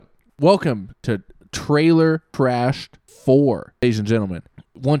Welcome to Trailer Trashed 4, ladies and gentlemen.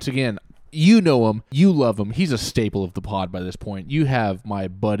 Once again, you know him, you love him. He's a staple of the pod by this point. You have my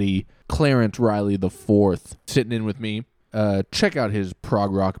buddy Clarence Riley IV sitting in with me. Check out his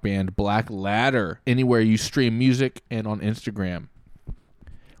prog rock band Black Ladder anywhere you stream music and on Instagram.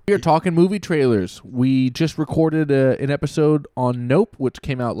 We are talking movie trailers. We just recorded an episode on Nope, which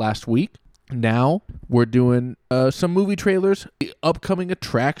came out last week. Now we're doing some movie trailers, upcoming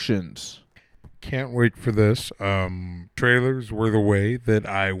attractions. Can't wait for this. Trailers were the way that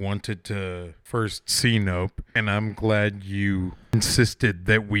I wanted to first see Nope, and I'm glad you insisted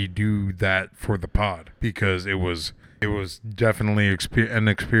that we do that for the pod because it was definitely an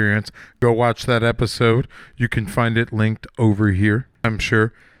experience. Go watch that episode. You can find it linked over here, I'm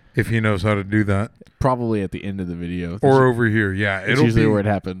sure, if he knows how to do that. Probably at the end of the video. Or over here, yeah. It's usually where it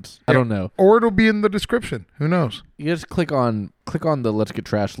happens. Yeah. I don't know. Or it'll be in the description. Who knows? You just click on the Let's Get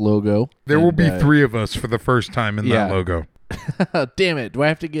Trashed logo. There will be three of us for the first time in that logo. Damn it. Do I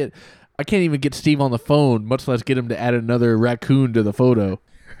have to get... I can't even get Steve on the phone, much less get him to add another raccoon to the photo.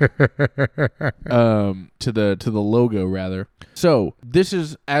 To the logo, rather. So, this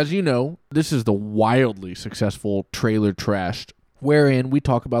is, as you know, this is the wildly successful Trailer Trashed, wherein we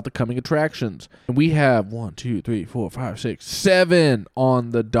talk about the coming attractions. And we have 1, 2, 3, 4, 5, 6, 7 on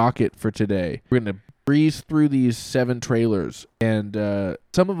the docket for today. We're going to breeze through these 7 trailers, and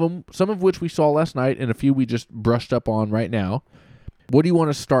some of which we saw last night, and a few we just brushed up on right now. What do you want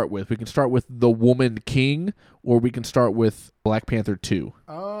to start with? We can start with The Woman King, or we can start with Black Panther 2.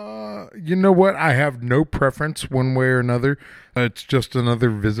 You know what? I have no preference one way or another. It's just another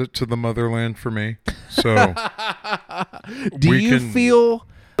visit to the motherland for me. So, do you feel?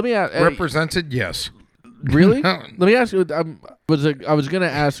 Let me ask. Represented? Yes. Really? Let me ask you. I was going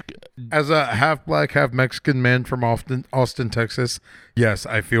to ask. As a half black, half Mexican man from Austin, Texas, yes,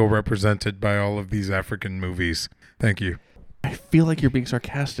 I feel represented by all of these African movies. Thank you. I feel like you're being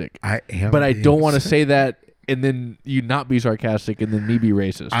sarcastic. I am, but I don't want to say that and then you not be sarcastic and then me be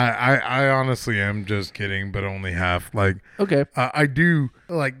racist. I honestly am just kidding, but only half. Like, okay, I do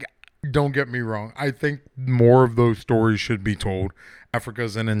like. Don't get me wrong. I think more of those stories should be told.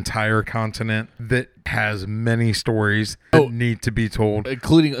 Africa's an entire continent that has many stories that need to be told,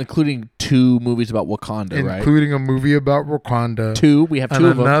 including 2 movies about Wakanda, right? Including a movie about Wakanda. 2, we have 2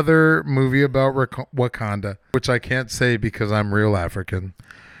 of them. Another movie about Wakanda, which I can't say because I'm real African.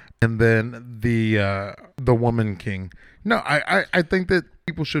 And then the Woman King. No, I think that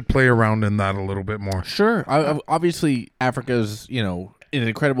people should play around in that a little bit more. Sure. Obviously, Africa's, an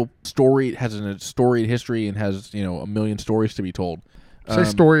incredible story. It has a storied history and has, a million stories to be told. Say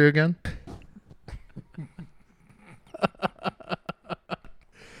story again.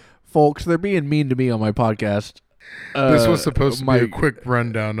 Folks, they're being mean to me on my podcast. This was supposed to be a quick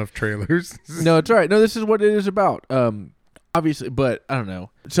rundown of trailers. No, it's all right. No, this is what it is about. Obviously, but I don't know.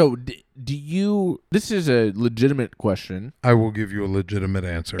 So, do you... This is a legitimate question. I will give you a legitimate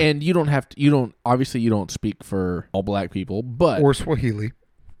answer. And you don't have to... Obviously, you don't speak for all black people, but... Or Swahili.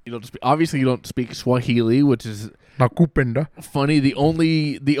 Obviously, you don't speak Swahili, which is... Nakupenda. Funny, the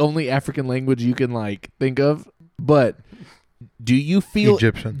only African language you can think of. But do you feel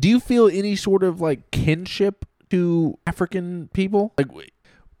Egyptian? Do you feel any sort of kinship to African people?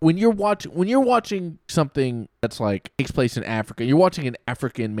 When you're watching something that's takes place in Africa, you're watching an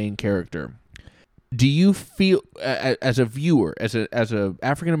African main character. Do you feel as a viewer, as a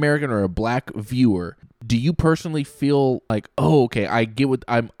African American or a black viewer, do you personally feel okay, I get what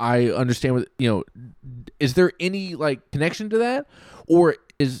I understand what is there any connection to that, or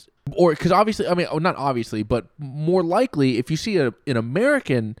because obviously, I mean, not obviously, but more likely, if you see an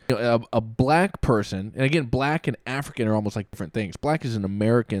American, a black person, and again, black and African are almost different things. Black is an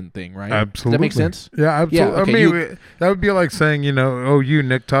American thing, right? Absolutely. Does that make sense? Yeah, absolutely. Yeah, okay, I mean, that would be like saying, you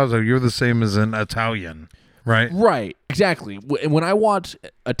Nick Tazzo, you're the same as an Italian, right? Right, exactly. When I watch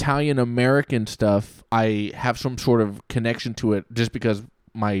Italian American stuff, I have some sort of connection to it just because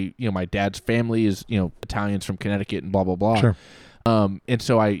my dad's family is Italians from Connecticut and blah blah blah. Sure. And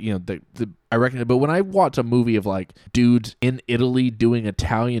so I reckon, but when I watch a movie of dudes in Italy doing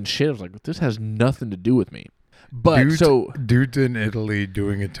Italian shit, I was like, this has nothing to do with me. But dudes in Italy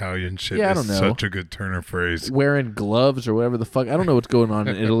doing Italian shit I don't is know. such a good turn of phrase. Wearing gloves or whatever the fuck. I don't know what's going on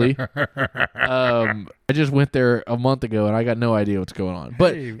in Italy. I just went there a month ago and I got no idea what's going on.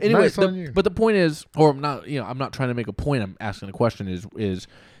 But anyway, but the point is, or I'm not trying to make a point. I'm asking a question is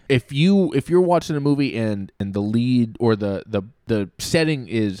if you're watching a movie and the lead or the setting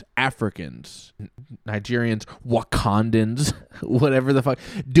is Africans, Nigerians, Wakandans, whatever the fuck,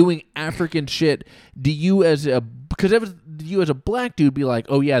 doing African shit. Do you as a black dude be like,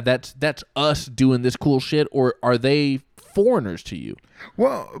 oh yeah, that's us doing this cool shit, or are they foreigners to you?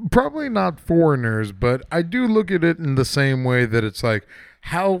 Well, probably not foreigners, but I do look at it in the same way that it's like,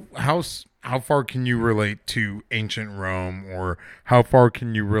 how far can you relate to ancient Rome, or how far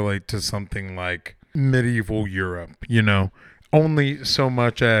can you relate to something like medieval Europe? You know, only so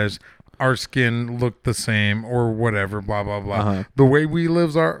much as our skin looked the same or whatever, blah blah blah. The way we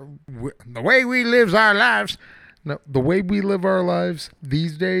live our lives. No, the way we live our lives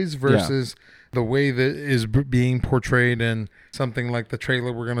these days versus the way that is being portrayed in something like the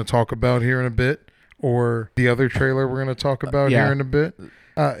trailer we're going to talk about here in a bit, or the other trailer we're going to talk about here in a bit,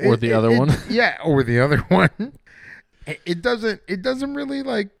 or the other one. Yeah, or the other one. It doesn't really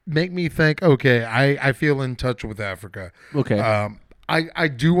like make me think, okay, I feel in touch with Africa. Okay. I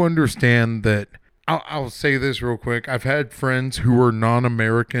do understand that. I'll say this real quick. I've had friends who are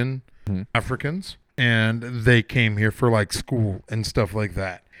non-American Africans, and they came here for like school and stuff like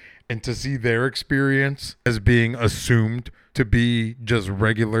that. And to see their experience as being assumed to be just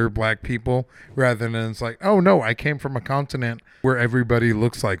regular black people, rather than it's like, oh no, I came from a continent where everybody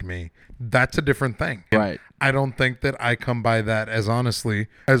looks like me. That's a different thing. Right. I don't think that I come by that as honestly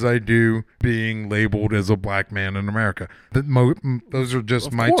as I do being labeled as a black man in America. Those are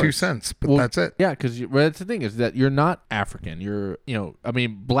just my 2 cents, but that's it. Yeah, because that's the thing is that you're not African. You're, I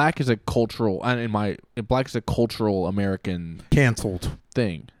mean, black is a cultural, black is a cultural American Canceled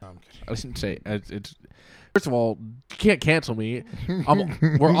thing. No, I'm kidding. I didn't say it's. First of all, you can't cancel me.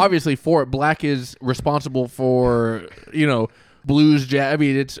 We're obviously for it. Black is responsible for, blues, jazz. I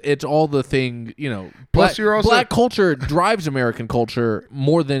mean, it's all the thing, Plus, you're also black culture drives American culture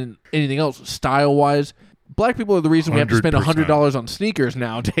more than anything else, style wise. Black people are the reason we have to spend $100 on sneakers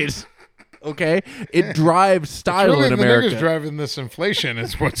nowadays. Okay, it drives style really in America. The niggas driving this inflation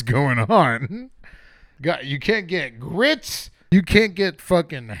is what's going on. God, you can't get grits. You can't get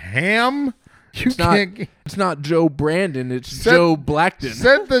fucking ham. It's not Joe Brandon. It's Joe Blackton.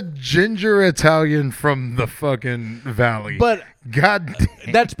 Said the ginger Italian from the fucking valley. But God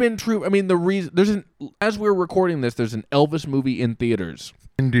damn. That's been true. I mean, the reason as we're recording this, there's an Elvis movie in theaters.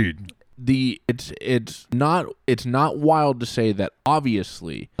 Indeed. It's not wild to say that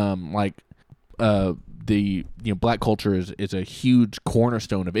obviously the black culture is a huge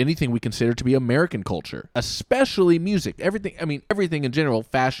cornerstone of anything we consider to be American culture, especially music. Everything in general,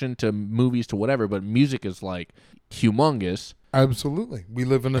 fashion to movies to whatever, but music is like humongous. Absolutely. We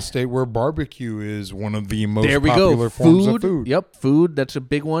live in a state where barbecue is one of the most popular forms of food. Yep, food, that's a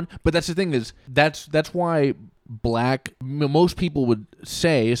big one. But that's the thing is that's why most people would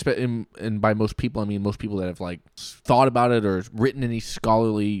say, and by most people I mean most people that have like thought about it or written any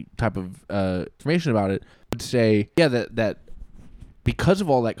scholarly type of information about it, would say, yeah, that because of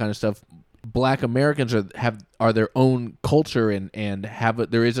all that kind of stuff, black Americans are their own culture and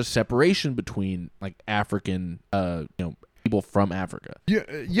there is a separation between like African people from Africa.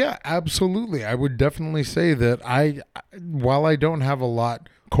 Yeah, absolutely. I would definitely say that while I don't have a lot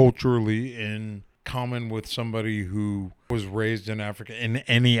culturally in common with somebody who was raised in Africa, in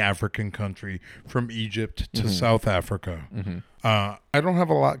any African country, from Egypt to South Africa, I don't have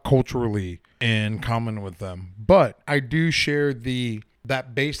a lot culturally in common with them, but I do share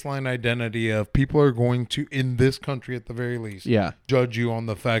that baseline identity of people are going to, in this country at the very least, judge you on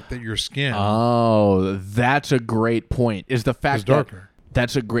the fact that your skin. Oh, that's a great point. Is the fact darker.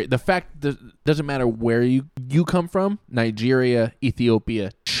 The fact that doesn't matter where you come from, Nigeria,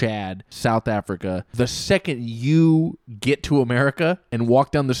 Ethiopia, Chad, South Africa, the second you get to America and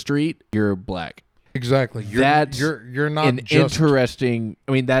walk down the street, you're black. Exactly. You're not an interesting.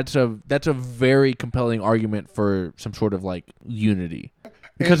 I mean, that's a very compelling argument for some sort of like unity.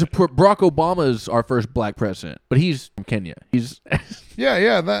 Because Barack Obama is our first black president, but he's from Kenya. He's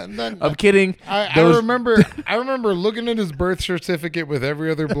That I'm kidding. I remember looking at his birth certificate with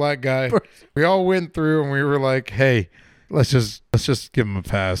every other black guy. We all went through and we were like, "Hey, let's just give him a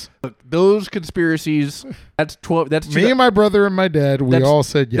pass." Look, those conspiracies. That's 12. That's me and my brother and my dad. We all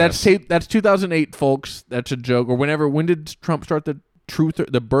said yes. That's 2008, folks. That's a joke. Or whenever. When did Trump start the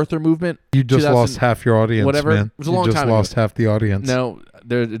birther movement? You just lost half your audience, whatever. man. It was a long time ago. You just lost half the audience. No,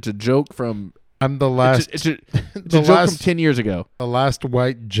 it's a joke from. I'm the last. It's a joke from 10 years ago. The last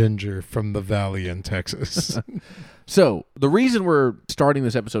white ginger from the valley in Texas. So the reason we're starting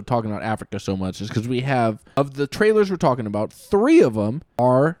this episode talking about Africa so much is because we have, of the trailers we're talking about, 3 of them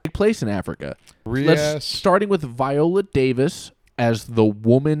take place in Africa. Yes. Starting with Viola Davis as the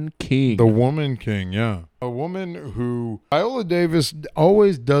Woman King. The Woman King, yeah. A woman who Viola Davis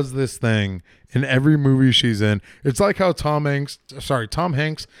always does this thing in every movie she's in. It's like how Tom Hanks,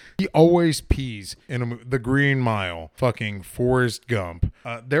 he always pees in The Green Mile, fucking Forrest Gump.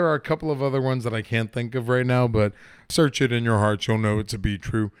 There are a couple of other ones that I can't think of right now, but search it in your heart, you'll know it to be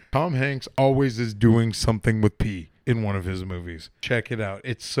true. Tom Hanks always is doing something with pee in one of his movies. Check it out.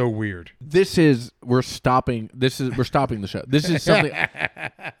 It's so weird. We're stopping the show. This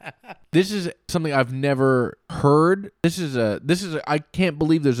is something I've never heard. I can't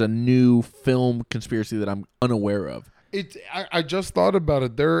believe there's a new film conspiracy that I'm unaware of. I just thought about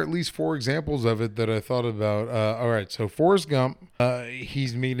it. There are at least 4 examples of it that I thought about. All right, so Forrest Gump,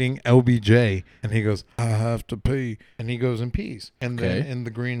 he's meeting LBJ, and he goes, I have to pee, and he goes and pees. And then in The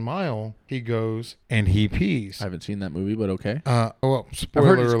Green Mile, he goes and he pees. I haven't seen that movie, but okay. Well,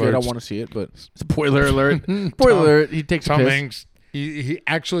 spoiler I've heard it's alert. good. I want to see it, but spoiler alert. Spoiler alert. He takes Tom a piss. Hanks.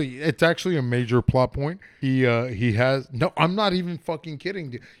 It's actually a major plot point. He has no. I'm not even fucking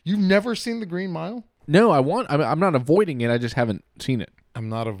kidding. You've never seen The Green Mile? No, I'm not avoiding it. I just haven't seen it. I'm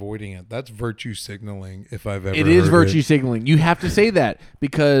not avoiding it. That's virtue signaling. If I've ever, it is heard virtue signaling. You have to say that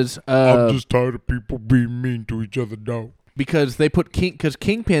because I'm just tired of people being mean to each other. No. Because they put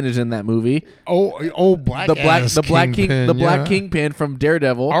Kingpin is in that movie. Black Kingpin from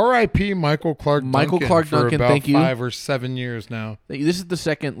Daredevil. R.I.P. Michael Clark Duncan. About thank you. 5 or 7 years now. This is the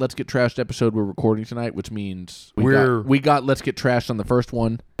second Let's Get Trashed episode we're recording tonight, which means we got Let's Get Trashed on the first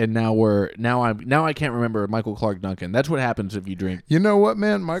one, and now I can't remember Michael Clark Duncan. That's what happens if you drink. You know what,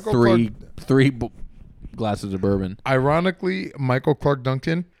 man? Three glasses of bourbon. Ironically, Michael Clark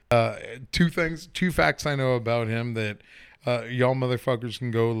Duncan. 2 facts I know about him that y'all motherfuckers can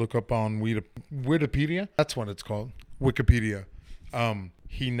go look up on Wikipedia. That's what it's called. Wikipedia.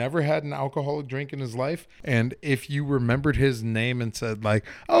 He never had an alcoholic drink in his life. And if you remembered his name and said like,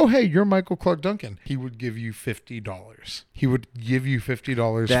 oh, hey, you're Michael Clark Duncan, he would give you $50. He would give you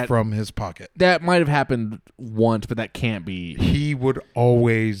 $50 from his pocket. That might have happened once, but that can't be. He would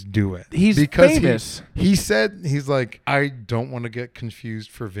always do it. He's famous. He said, he's like, I don't want to get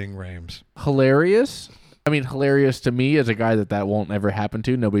confused for Ving Rhames. Hilarious. I mean, hilarious to me as a guy that won't ever happen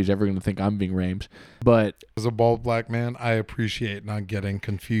to. Nobody's ever going to think I'm Ving Rhames. But as a bald black man, I appreciate not getting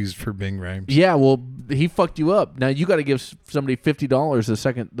confused for Ving Rhames. Yeah, well, he fucked you up. Now you got to give somebody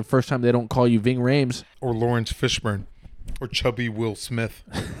 $50 the first time they don't call you Ving Rhames. Or Lawrence Fishburne. Or chubby Will Smith.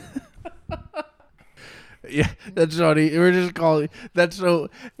 Yeah, that's funny. We're just calling. That's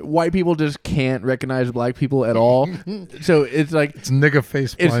so white people just can't recognize black people at all. So it's like it's nigga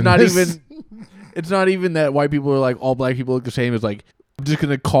face blindness. It's not even that white people are like all black people look the same. It's like I'm just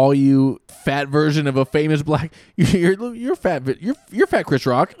gonna call you fat version of a famous black. You're fat. You're fat Chris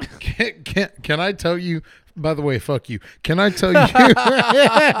Rock. Can I tell you? By the way, fuck you. Can I tell you?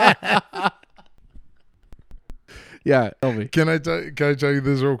 Yeah, tell me. Can I tell you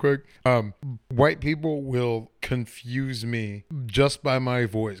this real quick? White people will confuse me just by my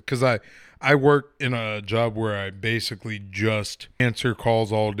voice because I work in a job where I basically just answer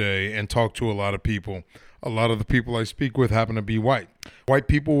calls all day and talk to a lot of people. A lot of the people I speak with happen to be white. White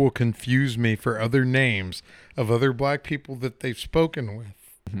people will confuse me for other names of other black people that they've spoken with.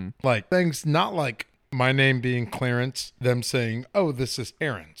 Mm-hmm. Like things not like my name being Clarence, them saying, oh, this is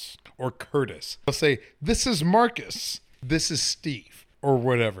Terrence or Curtis. They'll say, this is Marcus, this is Steve, or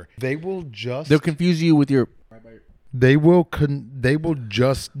whatever. They'll confuse you with your... They will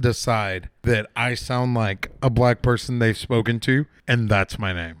just decide that I sound like a black person they've spoken to, and that's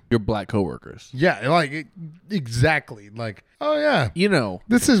my name. Your black coworkers. Yeah, like exactly. Like, oh yeah,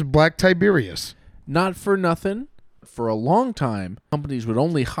 this is Black Tiberius. Not for nothing. For a long time, companies would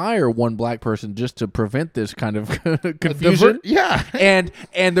only hire one black person just to prevent this kind of confusion. Yeah, and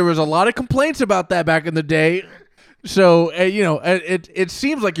there was a lot of complaints about that back in the day. So, it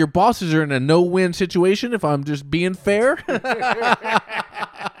seems like your bosses are in a no-win situation, if I'm just being fair.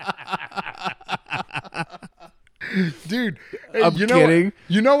 Dude, I'm kidding.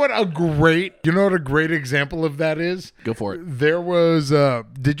 You know what a great example of that is? Go for it. There was,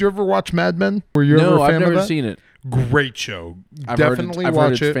 did you ever watch Mad Men? Were you ever a fan of that? No, I've never seen it. Great show. I've Definitely heard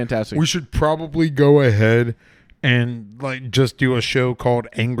watch it. Fantastic. We should probably go ahead and just do a show called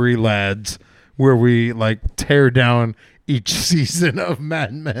Angry Lads, where we tear down each season of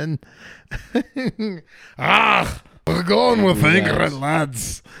Mad Men. We're going with Angry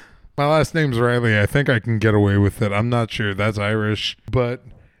Lads. My last name's Riley. I think I can get away with it. I'm not sure. That's Irish. But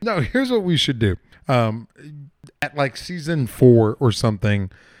no, here's what we should do. At season 4 or something,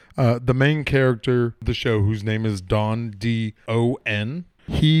 the main character of the show, whose name is Don, D-O-N,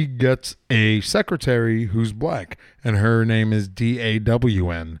 he gets a secretary who's black, and her name is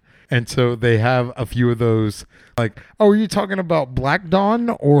Dawn. And so they have a few of those, like, oh, are you talking about Black Dawn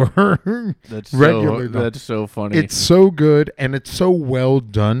or regular Dawn? That's so funny. It's so good, and it's so well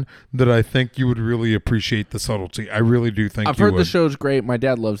done that I think you would really appreciate the subtlety. I really do think I've you heard would. the show's great. My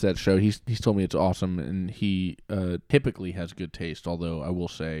dad loves that show. He's told me it's awesome, and he typically has good taste. Although I will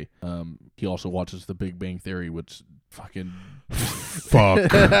say, he also watches The Big Bang Theory, which fucking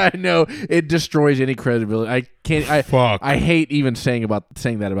Fuck. I know it destroys any credibility. I can't. Fuck. I hate even saying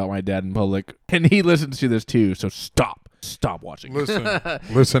that about my dad in public, and he listens to this too. So stop watching.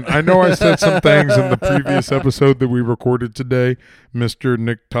 Listen. I know I said some things in the previous episode that we recorded today, Mr.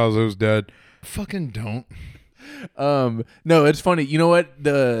 Nick Tazzo's dad. Fucking don't. No, it's funny. You know what?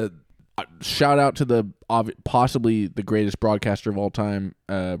 The shout out to the possibly the greatest broadcaster of all time,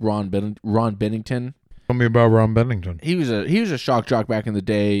 Ron Bennington. Tell me about Ron Bennington. He was a shock jock back in the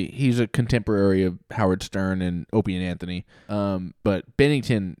day. He's a contemporary of Howard Stern and Opie and Anthony. But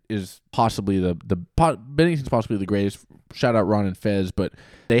Bennington is possibly Bennington's possibly the greatest. Shout out Ron and Fez, but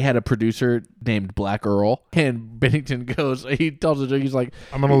they had a producer named Black Earl, and Bennington he tells a joke. He's like,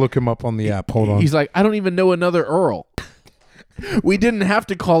 I'm gonna look him up on the app. Hold on. He's like, I don't even know another Earl. We didn't have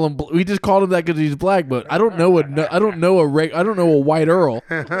to call him. We just called him that because he's black. But I don't know a white Earl.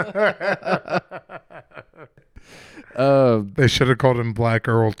 They should have called him Black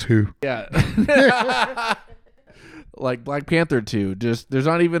Earl 2. Yeah. Like Black Panther 2. Just there's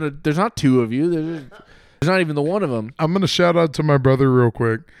not two of you. There's not even the one of them. I'm gonna shout out to my brother real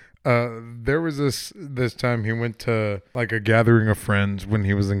quick. There was this time he went to like a gathering of friends when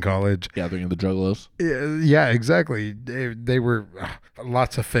he was in college. Gathering of the Juggalos. Yeah, exactly. They were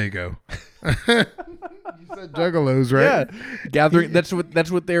lots of Faygo. You said Juggalos, right? Yeah, gathering. That's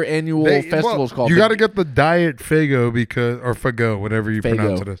what their annual festival is called. You got to get the diet Faygo or Faygo, whatever you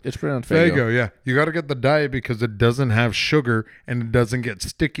pronounce it as. It's pronounced Faygo. Faygo, yeah. You got to get the diet because it doesn't have sugar and it doesn't get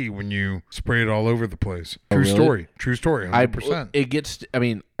sticky when you spray it all over the place. True story. True story. 100%. It gets. I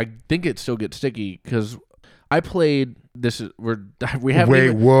mean, I think it still gets sticky because I played. We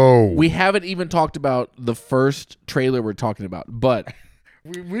haven't even talked about the first trailer we're talking about, but.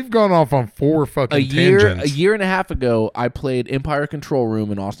 We've gone off on 4 fucking tangents. A year and a half ago, I played Empire Control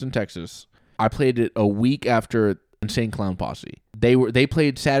Room in Austin, Texas. I played it a week after Insane Clown Posse. They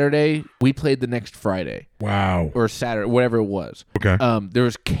played Saturday. We played the next Friday. Wow. Or Saturday, whatever it was. Okay. There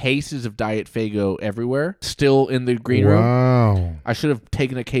was cases of Diet Faygo everywhere, still in the green room. Wow. I should have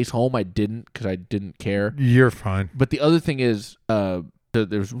taken a case home. I didn't because I didn't care. You're fine. But the other thing is,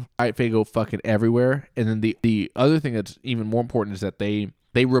 there's Diet Faygo fucking everywhere. And then the other thing that's even more important is that they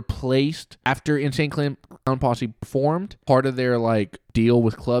replaced, after Insane Clown Posse performed, part of their like deal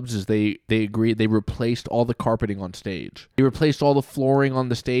with clubs is they agreed they replaced all the carpeting on stage. They replaced all the flooring on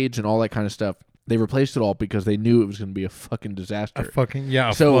the stage and all that kind of stuff. They replaced it all because they knew it was going to be a fucking disaster.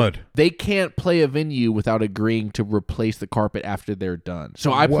 A so flood. They can't play a venue without agreeing to replace the carpet after they're done.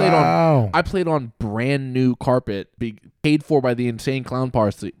 So I played on brand new carpet, paid for by the Insane Clown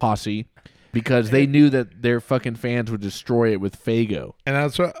Posse. Because they knew that their fucking fans would destroy it with Faygo, and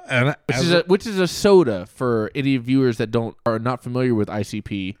that's what, which is a soda for any viewers that are not familiar with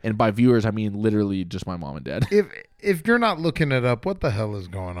ICP. And by viewers, I mean literally just my mom and dad. If you're not looking it up, what the hell is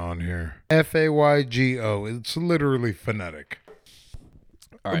going on here? Faygo. It's literally phonetic.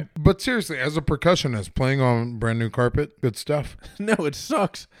 All right, but seriously, as a percussionist playing on brand new carpet, good stuff. No, it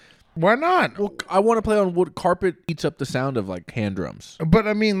sucks. Why not? Well, I want to play on wood. Carpet eats up the sound of like hand drums. But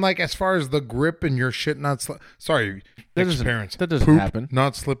I mean, like as far as the grip and your shit not parents. That doesn't Poop happen.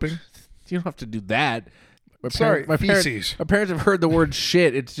 Not slipping. You don't have to do that. My feces. My parents have heard the word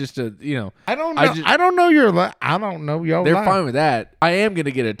shit. It's just I don't know. I don't know I don't know y'all. They're fine with that. I am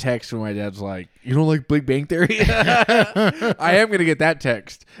gonna get a text when my dad's like, "You don't like Big Bang Theory?" I am gonna get that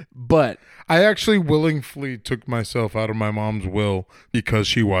text, but I actually willingly took myself out of my mom's will because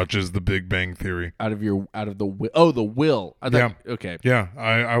she watches The Big Bang Theory. Out of the will. Oh, the will. Yeah. Okay. Yeah.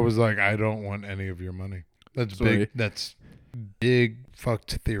 I was like, I don't want any of your money. That's big. That's big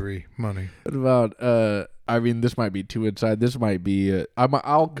fucked theory money. What about I mean, this might be too inside. This might be. Do it.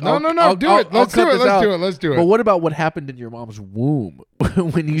 Let's do it. But what about what happened in your mom's womb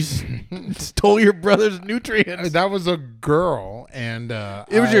when you stole your brother's nutrients? That was a girl, and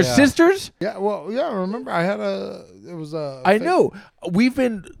it was your sister's. Yeah. Well, yeah. Remember, it was a. I know. You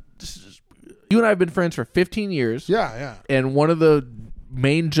and I have been friends for 15 years. Yeah. And one of the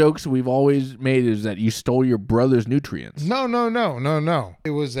main jokes we've always made is that you stole your brother's nutrients. No. It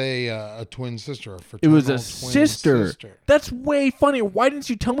was a twin sister. It was a sister. That's way funnier. Why didn't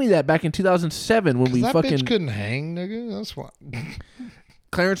you tell me that back in 2007 when we that fucking bitch couldn't hang, nigga? That's why.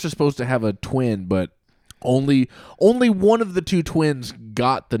 Clarence is supposed to have a twin, but only one of the two twins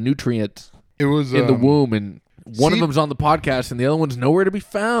got the nutrients It was in the womb, and one of them's on the podcast, and the other one's nowhere to be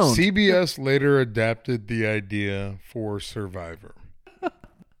found. CBS later adapted the idea for Survivor.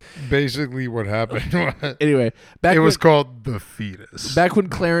 Basically, what happened was Anyway, it was called The Fetus. back when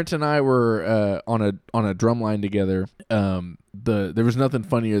Clarence and I were on a drum line together. There was nothing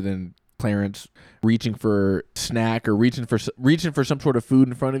funnier than Clarence reaching for snack or reaching for some sort of food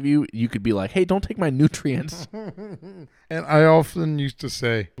in front of you. You could be like, "Hey, don't take my nutrients." And I often used to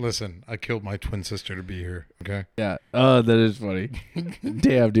say, "Listen, I killed my twin sister to be here." Okay. Yeah. Oh, that is funny.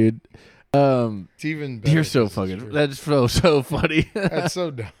 Damn, dude. It's even better. You're so fucking. That's so funny. That's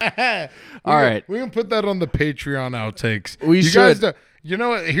so dumb. All right. We can put that on the Patreon outtakes. We you should. Guys you know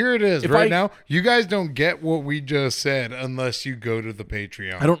what? Here it is now. You guys don't get what we just said unless you go to the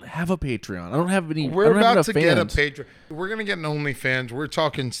Patreon. I don't have a Patreon. I don't have any. We're about to get a fans. Patreon. We're going to get an OnlyFans. We're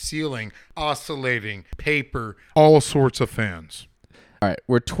talking ceiling, oscillating, paper, all sorts of fans. All right.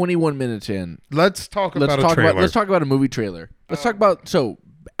 We're 21 minutes in. Let's talk about a trailer. Let's talk about a movie trailer. Let's talk about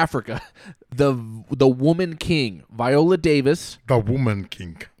Africa, the Woman King, Viola Davis. The Woman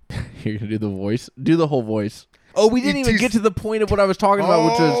King. You're gonna do the voice. Do the whole voice. Oh, we didn't even get to the point of what I was talking about,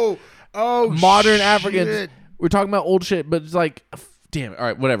 which was modern Africans. We're talking about old shit, but it's like, damn it. All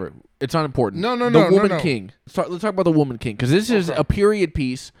right, whatever. It's not important. No. The Woman King. Let's talk about the Woman King, because this is a period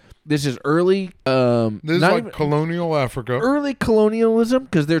piece. This is early. This is like colonial Africa. Early colonialism,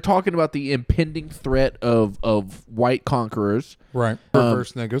 because they're talking about the impending threat of white conquerors. Right.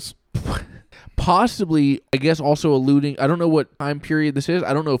 Reverse niggas. Possibly, I guess, also alluding. I don't know what time period this is.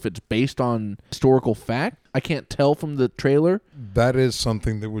 I don't know if it's based on historical fact. I can't tell from the trailer. That is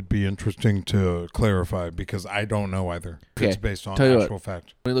something that would be interesting to clarify, because I don't know either. If it's based on actual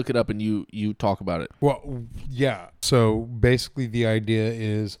fact. Let me look it up and you talk about it. Well, yeah. So basically, the idea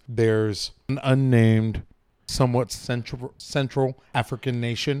is there's an unnamed, somewhat central African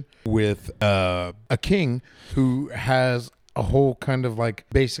nation with a king who has a whole kind of like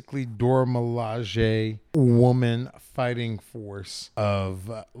basically Dora Milaje woman fighting force of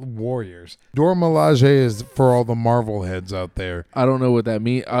warriors. Dora Milaje is for all the Marvel heads out there. I don't know what that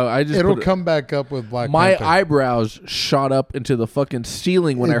means. It'll come back up with Black My Panther. eyebrows shot up into the fucking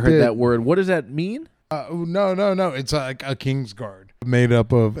ceiling when I heard that word. What does that mean? No. It's like a King's Guard made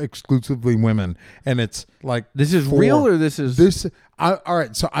up of exclusively women, and it's like this is real or this is this. All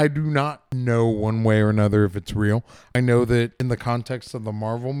right, so I do not know one way or another if it's real. I know that in the context of the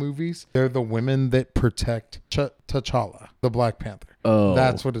Marvel movies, they're the women that protect T'Challa, the Black Panther. Oh,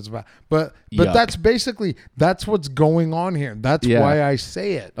 that's what it's about. But that's basically that's what's going on here. That's why I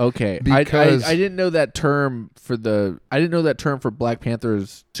say it. Okay, because I didn't know that term for Black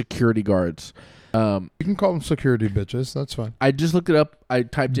Panther's security guards. You can call them security bitches. That's fine. I just looked it up. I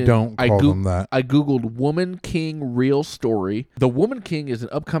typed in. Don't call them that. I googled "Woman King" real story. The Woman King is an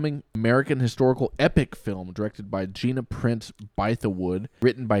upcoming American historical epic film directed by Gina Prince Bythewood,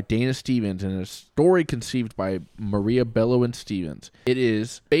 written by Dana Stevens, and a story conceived by Maria Bellowen Stevens. It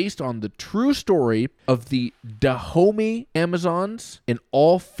is based on the true story of the Dahomey Amazons, an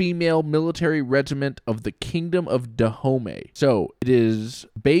all-female military regiment of the Kingdom of Dahomey. So it is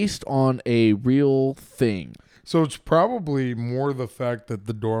based on a real thing. So it's probably more the fact that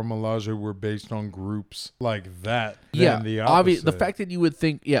the Dora Milaje were based on groups like that than the opposite. The fact that you would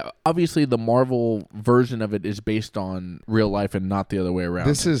think, obviously the Marvel version of it is based on real life and not the other way around.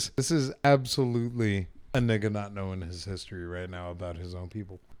 This is absolutely a nigga not knowing his history right now about his own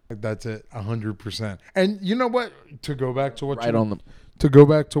people. Like that's it, 100%. And you know what? To go back to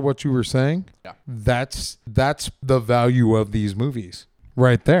what you were saying, that's the value of these movies.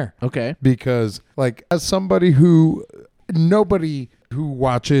 Right there. Okay. Because, like, as somebody nobody who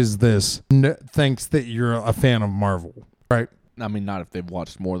watches this thinks that you're a fan of Marvel, right? I mean, not if they've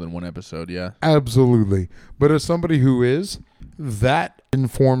watched more than one episode, yeah. Absolutely. But as somebody who is, that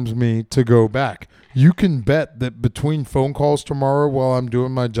informs me to go back. You can bet that between phone calls tomorrow while I'm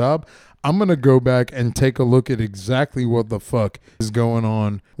doing my job, I'm going to go back and take a look at exactly what the fuck is going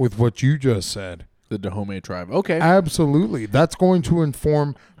on with what you just said. The Dahomey tribe. Okay. Absolutely. That's going to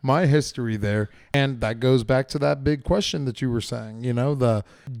inform my history there. And that goes back to that big question that you were saying,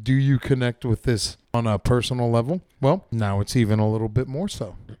 do you connect with this on a personal level? Well, now it's even a little bit more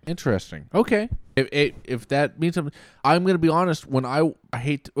so. Interesting. Okay. If that means something, I'm going to be honest. When I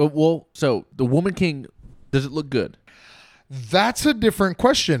hate, so the Woman King, does it look good? That's a different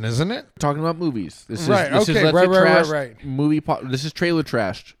question, isn't it? Talking about movies. This is right. Movie. This is trailer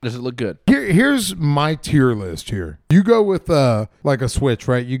trashed. Does it look good? Here's my tier list here. You go with like a switch,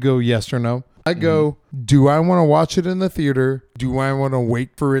 right? You go yes or no. I go, do I want to watch it in the theater? Do I want to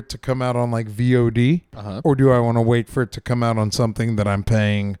wait for it to come out on like VOD? Or do I want to wait for it to come out on something that I'm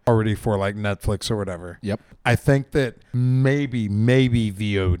paying already for, like Netflix or whatever? Yep. I think that maybe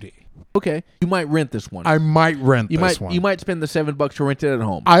VOD. Okay, you might rent this one. I might rent this one. You might spend the $7 to rent it at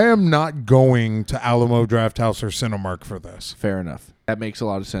home. I am not going to Alamo Drafthouse or Cinemark for this. Fair enough. That makes a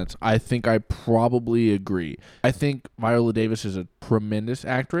lot of sense. I think I probably agree. I think Viola Davis is a tremendous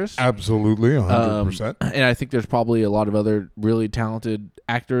actress. Absolutely, 100%. And I think there's probably a lot of other really talented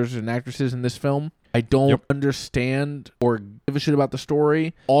actors and actresses in this film. I don't understand or give a shit about the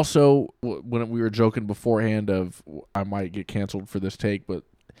story. Also, when we were joking beforehand of I might get canceled for this take, but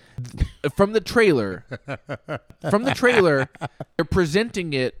from the trailer, they're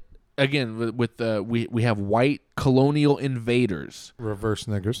presenting it again with we have white colonial invaders, reverse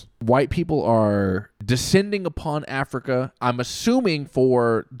niggers. White people are descending upon Africa. I'm assuming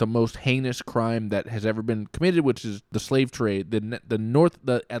for the most heinous crime that has ever been committed, which is the slave trade,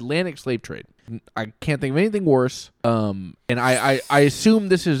 the Atlantic slave trade. I can't think of anything worse. And I assume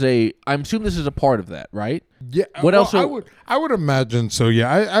this is a part of that, right? Yeah. What else? I would imagine so.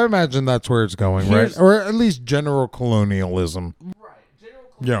 Yeah, I imagine that's where it's going, right? Or at least general colonialism. Right. General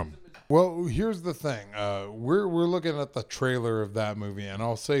colonialism. Yeah. Well, here's the thing. We're looking at the trailer of that movie, and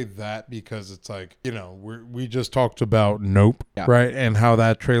I'll say that because it's like, we just talked about Nope, right? And how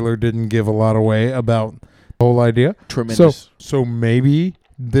that trailer didn't give a lot away about the whole idea. Tremendous. So maybe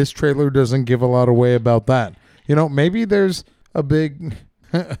this trailer doesn't give a lot away about that. Maybe there's a big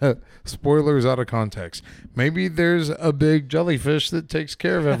spoilers out of context. Maybe there's a big jellyfish that takes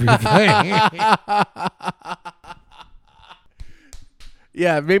care of everything.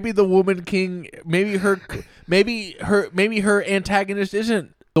 Yeah, maybe the Woman King, maybe her antagonist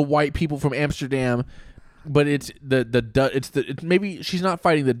isn't the white people from Amsterdam, but it's maybe she's not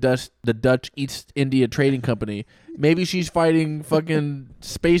fighting the Dutch East India Trading Company. Maybe she's fighting fucking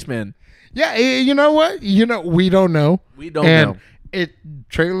spacemen. Yeah, you know what? We don't know. We don't know.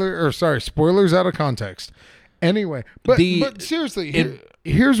 Spoilers out of context. Anyway, but seriously,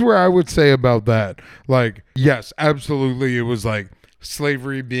 here's where I would say about that. Like, yes, absolutely, it was like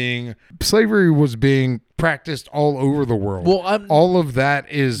slavery was being practiced all over the world. Well, all of that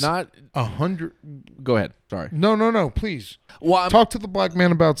is not 100. Go ahead. Sorry. No, please. Well, talk to the black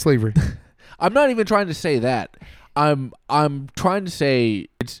man about slavery. I'm not even trying to say that. I'm trying to say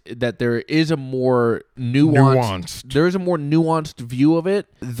that there is a more nuanced. There is a more nuanced view of it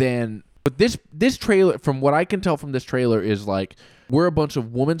than. But this trailer, from what I can tell from this trailer, is like we're a bunch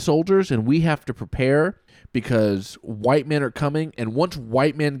of woman soldiers and we have to prepare because white men are coming, and once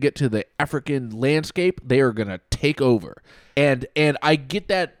white men get to the African landscape, they are gonna take over. And I get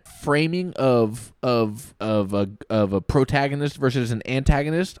that framing of a protagonist versus an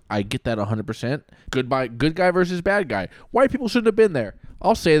antagonist. I get that 100%. Good guy versus bad guy. White people shouldn't have been there.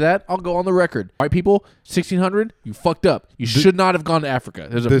 I'll say that. I'll go on the record. White people, 1600, you fucked up. You should not have gone to Africa.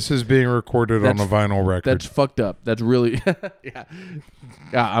 This is being recorded on a vinyl record. That's fucked up. That's really yeah.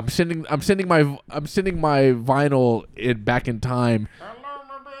 I'm sending my vinyl back in time.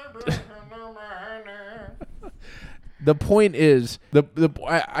 The point is,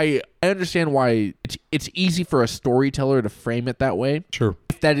 I understand why it's easy for a storyteller to frame it that way. Sure.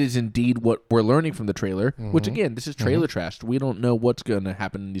 If that is indeed what we're learning from the trailer, which again, this is trailer trash. We don't know what's going to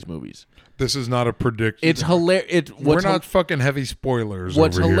happen in these movies. This is not a prediction. It's hilarious. We're not fucking heavy spoilers.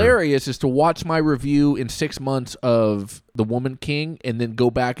 What's hilarious is to watch my review in 6 months of The Woman King and then go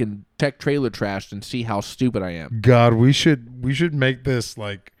back and check trailer trash and see how stupid I am. God, we should make this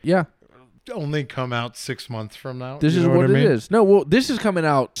like only come out 6 months from now. This is what it is. No, well, this is coming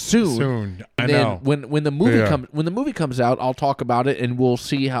out soon. I know. When the movie comes out, I'll talk about it and we'll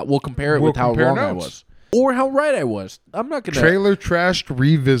see we'll compare it with how wrong I was or how right I was. I'm not gonna trailer trashed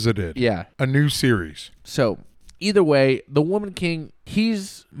revisited. Yeah, a new series. So either way, The Woman King,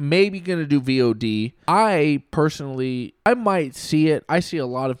 he's maybe going to do VOD. I personally, I might see it. I see a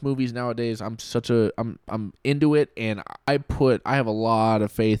lot of movies nowadays. I'm into it, and I have a lot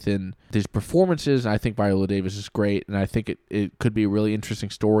of faith in these performances. I think Viola Davis is great, and I think it could be a really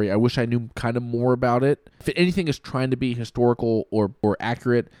interesting story. I wish I knew kind of more about it. If anything is trying to be historical or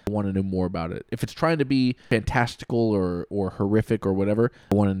accurate, I want to know more about it. If it's trying to be fantastical or horrific or whatever,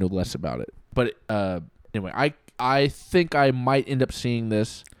 I want to know less about it. But anyway, I think I might end up seeing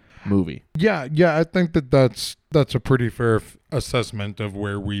this movie. Yeah, I think that's a pretty fair assessment of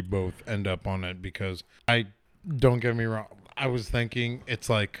where we both end up on it, because don't get me wrong, I was thinking it's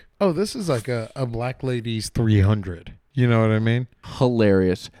like, oh, this is like a Black Ladies 300. You know what I mean?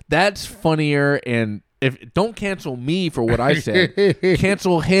 Hilarious. That's funnier and if don't cancel me for what I said.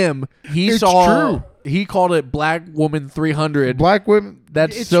 Cancel him. It's true. He called it Black Woman 300. Black women.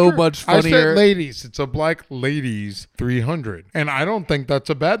 That's it's so true. much I funnier. said ladies. It's a Black Ladies 300, and I don't think that's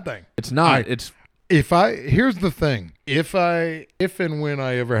a bad thing. It's not. It's Here's the thing. If and when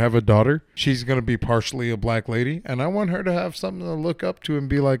I ever have a daughter, she's going to be partially a black lady, and I want her to have something to look up to and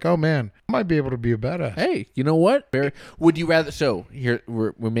be like, oh man, I might be able to be a badass. hey, you know what? Would you rather? So here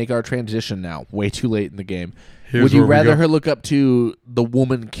we make our transition now. Way too late in the game. Would you rather her look up to the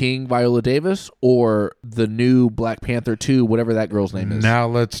Woman King, Viola Davis, or the new Black Panther 2, whatever that girl's name is? Now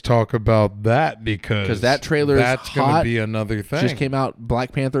let's talk about that because that trailer that's is going hot. to be another thing. Just came out,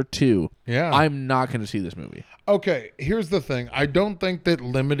 Black Panther 2. Yeah. I'm not going to see this movie. Okay, here's the thing. I don't think that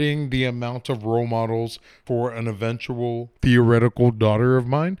limiting the amount of role models for an eventual theoretical daughter of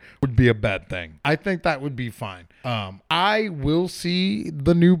mine would be a bad thing. I think that would be fine. I will see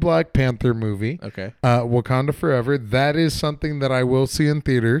the new Black Panther movie. Okay. Wakanda Forever. That is something that I will see in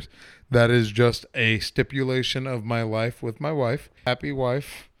theaters. That is just a stipulation of my life with my wife. Happy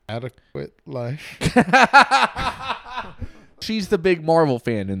wife, adequate life. She's the big Marvel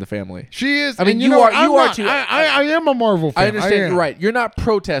fan in the family. She is. I mean, and you are too. I am a Marvel fan. I understand. You're right. You're not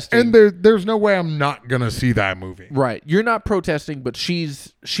protesting. And there's no way I'm not gonna see that movie. Right. You're not protesting, but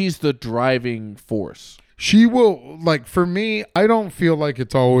she's the driving force. She will, like, for me, I don't feel like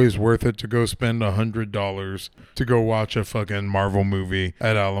it's always worth it to go spend $100 to go watch a fucking Marvel movie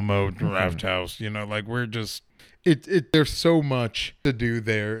at Alamo Draft House. You know, like, we're just, there's so much to do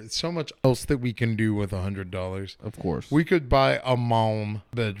there. So much else that we can do with $100. Of course. We could buy a Malm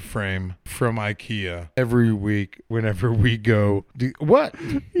bed frame from IKEA every week whenever we go. What?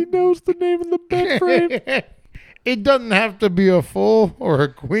 He knows the name of the bed frame. It doesn't have to be a full or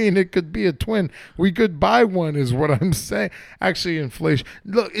a queen. It could be a twin. We could buy one is what I'm saying. Actually, inflation.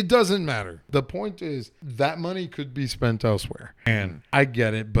 Look, it doesn't matter. The point is that money could be spent elsewhere. And I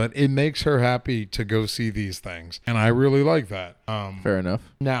get it, but it makes her happy to go see these things. And I really like that. Fair enough.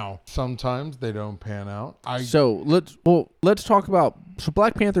 Now, sometimes they don't pan out. So let's talk about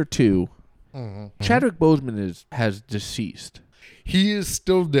Black Panther 2. Mm-hmm. Chadwick Boseman has deceased. He is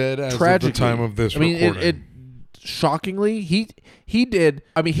still dead as Tragically. of the time of this recording. Shockingly, he did.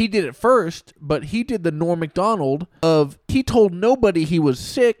 I mean, he did it first, but he did the Norm Macdonald of he told nobody he was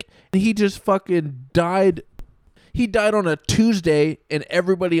sick, and he just fucking died. He died on a Tuesday, and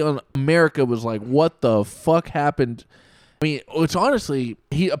everybody on America was like, "What the fuck happened?" I mean, it's honestly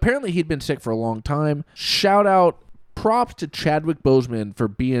he'd been sick for a long time. Shout out, props to Chadwick Boseman for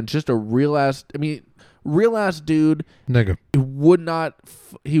being just a real ass dude. Nigga.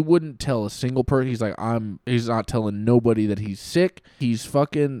 He wouldn't tell a single person. He's like, he's not telling nobody that he's sick. That's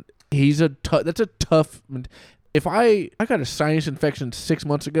a tough. If I got a sinus infection 6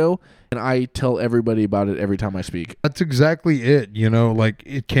 months ago and I tell everybody about it every time I speak. That's exactly it. You know,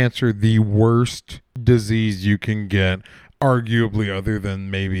 like cancer, the worst disease you can get, arguably, other than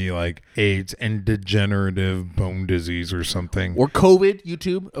maybe like AIDS and degenerative bone disease or something. Or COVID,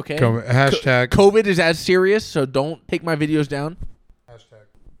 YouTube, okay? Hashtag. COVID is as serious, so don't take my videos down. Hashtag.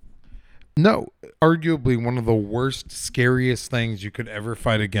 No, arguably one of the worst, scariest things you could ever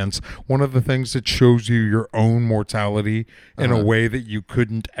fight against. One of the things that shows you your own mortality in a way that you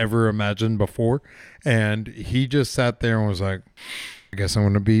couldn't ever imagine before. And he just sat there and was like, I guess I'm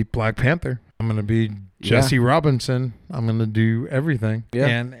going to be Black Panther. I'm going to be Jesse Robinson. I'm going to do everything.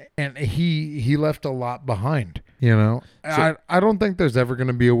 Yeah. And he left a lot behind, you know. So, I don't think there's ever going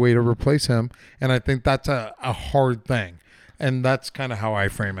to be a way to replace him. And I think that's a hard thing. And that's kind of how I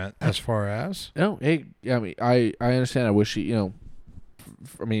frame it as far as. No, hey, I mean, I understand. I wish he, I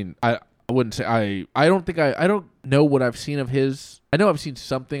mean, I wouldn't say I don't know what I've seen of his. I know I've seen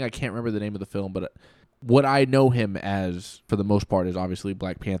something. I can't remember the name of the film, but what I know him as, for the most part, is obviously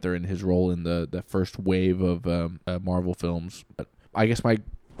Black Panther and his role in the first wave of Marvel films. But I guess my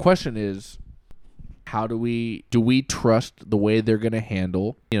question is, how do we trust the way they're going to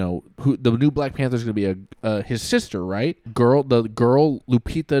handle, who the new Black Panther is going to be his sister, right? The girl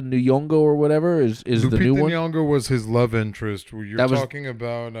Lupita Nyong'o or whatever is the new one. Lupita Nyong'o was his love interest. You're talking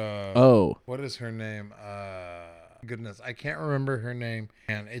about what is her name? Goodness, I can't remember her name,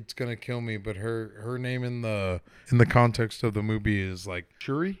 and it's gonna kill me. But her name in the context of the movie is like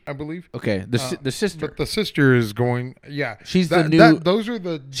Shuri, I believe. Okay, the sister. But the sister is going. Yeah, she's the new. Those are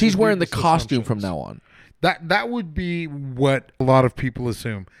the. She's wearing the costume from now on. That would be what a lot of people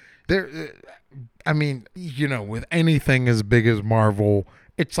assume. I mean, with anything as big as Marvel,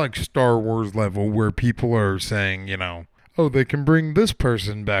 it's like Star Wars level where people are saying, oh, they can bring this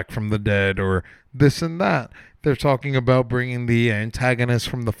person back from the dead or this and that. They're talking about bringing the antagonist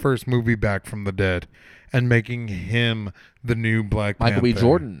from the first movie back from the dead and making him the new Black Panther. Michael B.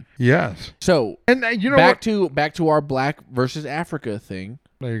 Jordan. Yes. So, And you know back what? to our Black versus Africa thing.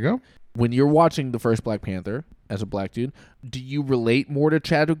 There you go. When you're watching the first Black Panther as a black dude, do you relate more to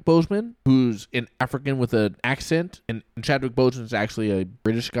Chadwick Boseman, who's an African with an accent, and Chadwick Boseman's actually a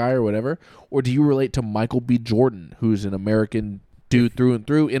British guy or whatever? Or do you relate to Michael B. Jordan, who's an American dude through and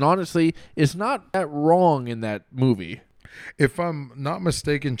through, and honestly is not that wrong in that movie? If I'm not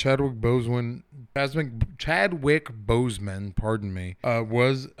mistaken, Chadwick Boseman, pardon me,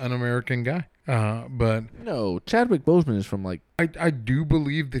 was an American guy. But No, Chadwick Boseman is from like, I do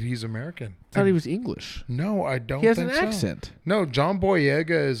believe that he's American. I thought he was English. No, I don't He has think an so. accent. No, John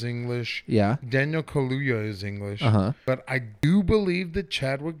Boyega is English. Yeah. Daniel Kaluuya is English. Uh-huh. But I do believe that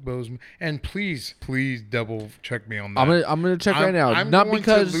Chadwick Boseman, and please double check me on that. I'm gonna check right now. I'm Not going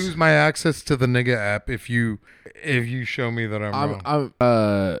because to lose my access to the nigga app if you show me that I'm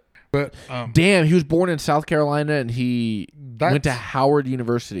wrong. But damn, he was born in South Carolina and he went to That's- Howard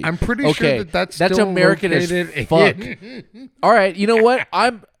University. I'm pretty sure that's still American as located fuck. All right, you know what?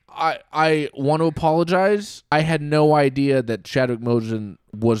 I want to apologize. I had no idea that Chadwick Boseman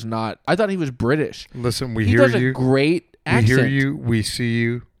was not. I thought he was British. Listen, we He hear does you. a great We accent. hear you. We see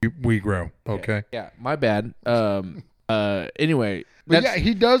you. We grow. Okay. Yeah, my bad. Anyway, But that's, yeah,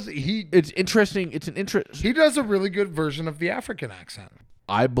 he does. He it's interesting. It's an interest. does a really good version of the African accent.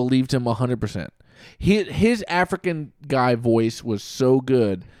 I believed him 100%. His African guy voice was so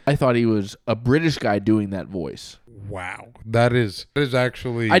good. I thought he was a British guy doing that voice. Wow, that is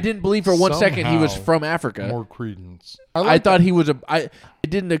actually. I didn't believe for 1 second he was somehow from Africa. more credence. I thought he was it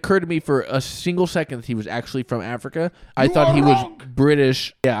didn't occur to me for a single second that he was actually from Africa. I thought he was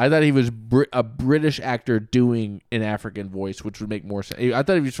British. Yeah, I thought he was a British actor doing an African voice, which would make more sense. I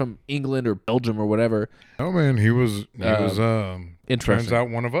thought he was from England or Belgium or whatever. Oh man, he was. Interesting. Turns out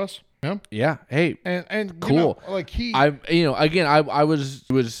one of us. Yeah. Yeah. Hey, And cool. You know, like he. I again I was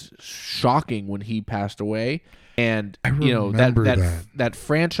it was shocking when he passed away. And remember that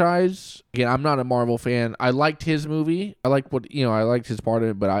franchise, again, I'm not a Marvel fan. I liked his movie. I liked I liked his part of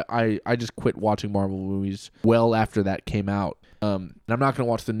it, but I just quit watching Marvel movies well after that came out. And I'm not going to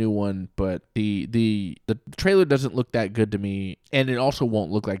watch the new one, but the trailer doesn't look that good to me, and it also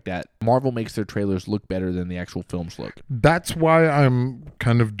won't look like that. Marvel makes their trailers look better than the actual films look. That's why I'm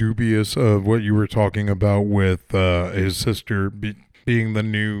kind of dubious of what you were talking about with his sister being the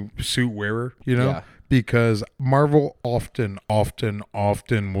new suit wearer. You know. Yeah. Because Marvel often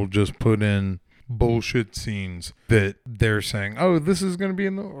will just put in bullshit scenes that they're saying, oh, this is going to be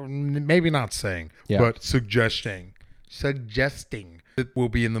in the, or maybe not saying, but suggesting it will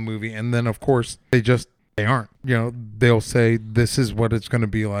be in the movie. And then, of course, they aren't. They'll say this is what it's going to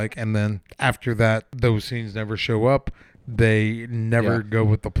be like. And then after that, those scenes never show up. They never go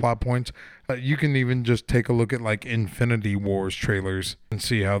with the plot points. You can even just take a look at like Infinity Wars trailers and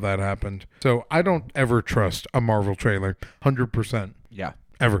see how that happened. So I don't ever trust a Marvel trailer, 100%. Yeah.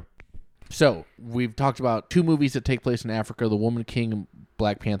 Ever. So we've talked about two movies that take place in Africa: The Woman King and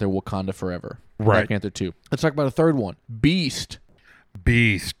Black Panther: Wakanda Forever. Right. Black Panther 2. Let's talk about a third one, Beast.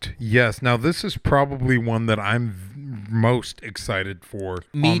 Yes. Now this is probably one that I'm most excited for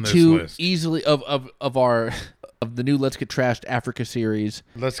Me on this too. list. Easily of our of the new Let's Get Trashed Africa series.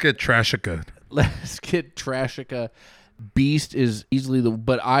 Let's get Trashica. Let's Get Trashica. Beast is easily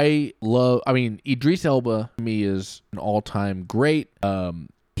but Idris Elba to me is an all-time great.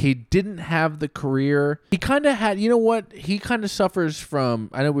 He didn't have the career. He kind of had, he kind of suffers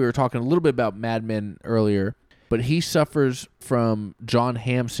from, I know we were talking a little bit about Mad Men earlier, but he suffers from John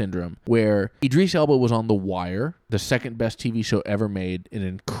Hamm syndrome, where Idris Elba was on The Wire, the second best TV show ever made, an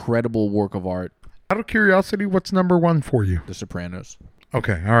incredible work of art. Out of curiosity, what's number one for you? The Sopranos.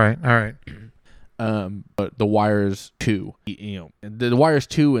 Okay, all right. But The Wire's 2. The Wire's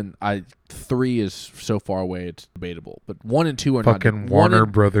 2 and 3 is so far away it's debatable. But 1 and 2 are fucking not. Warner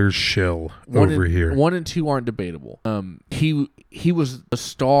Brothers shill over here. 1 and 2 aren't debatable. He was the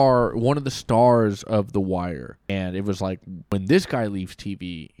star, one of the stars of The Wire, and it was like when this guy leaves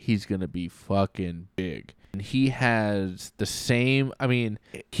TV, he's gonna be fucking big. And he has the same.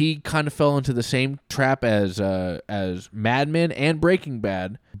 He kind of fell into the same trap as Mad Men and Breaking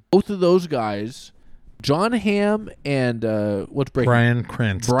Bad. Both of those guys, John Hamm and Bryan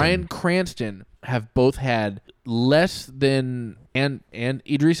Cranston. Bryan Cranston have both had less than, and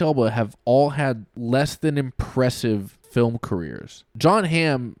Idris Elba have all had less than impressive film careers. John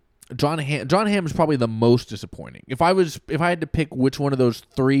Hamm John Hamm is probably the most disappointing. If I had to pick which one of those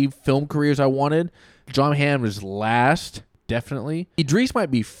 3 film careers I wanted, John Hamm is last, definitely. Idris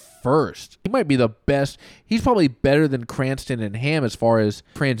might be first. He might be the best. He's probably better than Cranston and Hamm as far as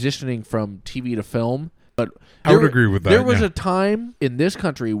transitioning from TV to film. But I would agree with that. There was a time in this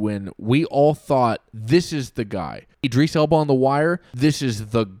country when we all thought this is the guy. Idris Elba on The Wire, this is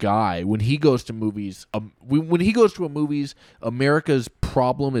the guy. When he goes to movies, America's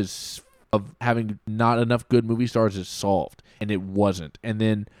problem is of having not enough good movie stars is solved, and it wasn't. And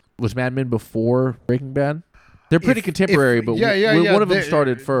then was Mad Men before Breaking Bad? They're pretty contemporary, but one of them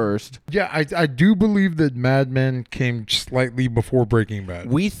started first. Yeah, I do believe that Mad Men came slightly before Breaking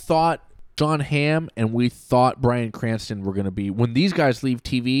Bad. We thought John Hamm and we thought Bryan Cranston were going to be, when these guys leave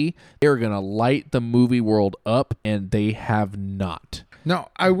TV, they're going to light the movie world up, and they have not. Now,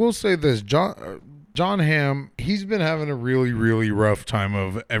 I will say this, John Hamm, he's been having a really, really rough time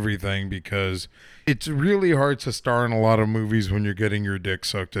of everything because it's really hard to star in a lot of movies when you're getting your dick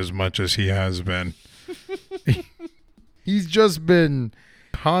sucked as much as he has been. He's just been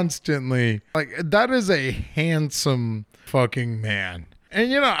constantly, like, that is a handsome fucking man. And,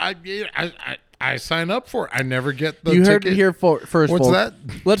 you know, I sign up for it. I never get the ticket. You heard ticket. it here first. What's folks. that?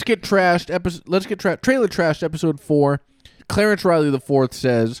 Let's get trashed. Trailer Trashed episode 4. Clarence Riley IV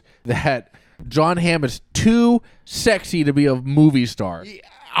says that John Hamm is too sexy to be a movie star.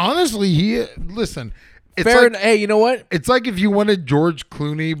 Honestly, listen. It's Fair. like, hey, you know what? It's like if you wanted George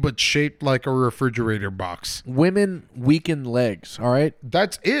Clooney but shaped like a refrigerator box. Women weaken legs. All right,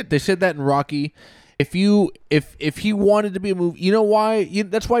 that's it. They said that in Rocky. If he wanted to be a movie, you know why?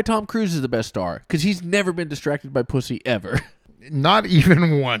 That's why Tom Cruise is the best star, because he's never been distracted by pussy ever. Not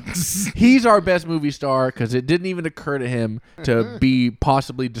even once. He's our best movie star because it didn't even occur to him to be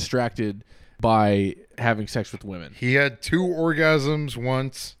possibly distracted by having sex with women. He had 2 orgasms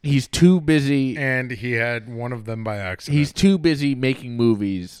once. He's too busy, and he had one of them by accident. He's too busy making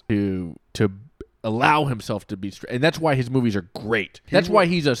movies to allow himself to be and that's why his movies are great. That's why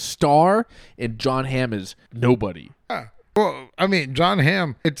he's a star and John Hamm is nobody. Yeah. Well, I mean, John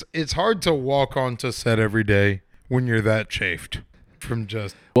Hamm, it's hard to walk onto set every day when you're that chafed from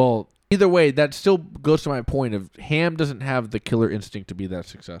just... Well, either way, that still goes to my point of Hamm doesn't have the killer instinct to be that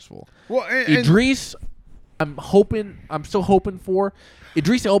successful. Well, Idris, I'm still hoping for.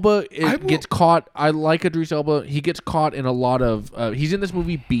 Idris Elba gets caught. I like Idris Elba. He gets caught in a lot of... he's in this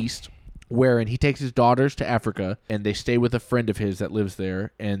movie Beast, wherein he takes his daughters to Africa and they stay with a friend of his that lives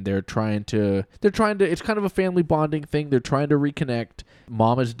there, and they're trying to it's kind of a family bonding thing. They're trying to reconnect.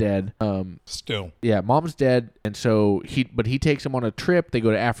 Mom is dead. Still. Yeah, mom's dead, and so he takes him on a trip. They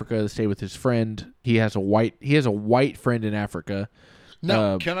go to Africa to stay with his friend. He has a white friend in Africa.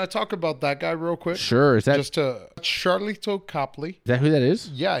 Now, can I talk about that guy real quick? Sure. Is that Charlito Copley? Is that who that is?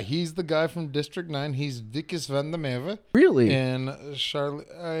 Yeah, he's the guy from District 9. He's Vickis van der Merwe. Really? In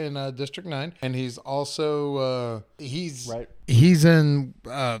District 9, and he's also he's in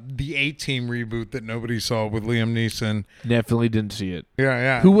the A-Team reboot that nobody saw with Liam Neeson. Definitely didn't see it.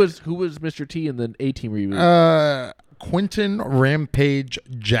 Yeah. Who was Mr. T in the A-Team reboot? Quentin Rampage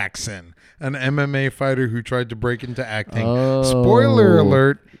Jackson, an MMA fighter who tried to break into acting. Spoiler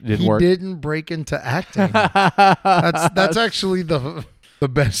alert, he didn't break into acting. That's actually the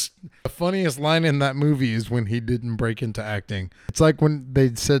best, the funniest line in that movie is when he didn't break into acting. It's like when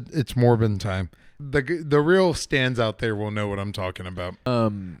they said it's Morbin time. The real stands out there will know what I'm talking about.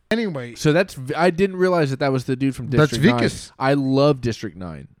 Anyway, so I didn't realize that was the dude from District 9. Vickis. I love District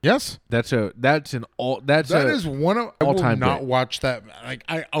 9. Yes, that is one of I will not watch that. Like,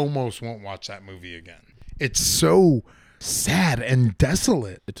 I almost won't watch that movie again. It's so sad and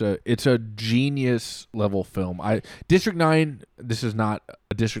desolate. It's a genius level film. District 9. This is not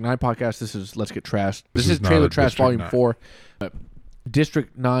a District 9 podcast. This is Let's Get Trashed. This is Trailer Trash Volume 4.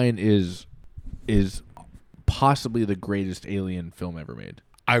 District 9 is possibly the greatest alien film ever made.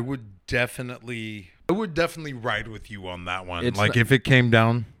 I would definitely ride with you on that one. If it came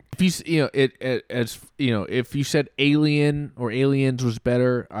down, if if you said Alien or Aliens was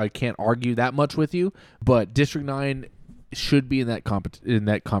better, I can't argue that much with you. But District 9 should be in that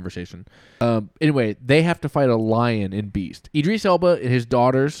conversation. Anyway, they have to fight a lion in Beast. Idris Elba and his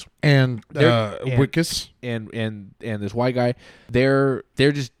daughters and Wickes and this white guy, they're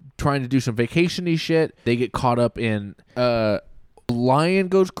just trying to do some vacation-y shit. They get caught up in lion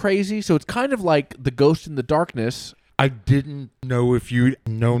goes crazy, so it's kind of like The Ghost in the Darkness. I didn't know if you'd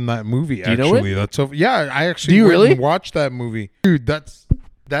known that movie. Do you know it? That's so. Yeah, I actually watched that movie, dude.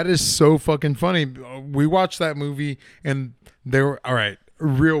 That is so fucking funny. We watched that movie, and they were all right.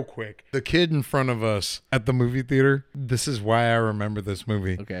 real quick. The kid in front of us at the movie theater, this is why I remember this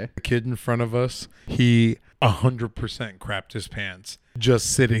movie. Okay. The kid in front of us, he 100% crapped his pants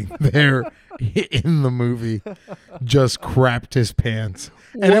just sitting there in the movie, just crapped his pants.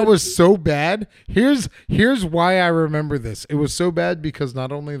 And it was so bad. Here's why I remember this. It was so bad because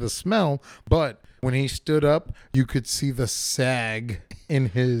not only the smell, but when he stood up, you could see the sag in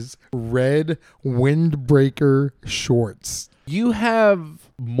his red windbreaker shorts. You have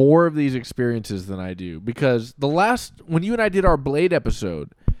more of these experiences than I do, because when you and I did our Blade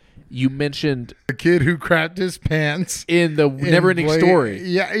episode, you mentioned the kid who crapped his pants in the Neverending Story.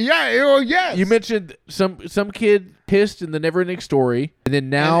 Yeah. Oh, yes. You mentioned some kid pissed in the Neverending Story, and then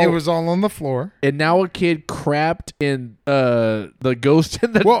now and it was all on the floor. And now a kid crapped in the Ghost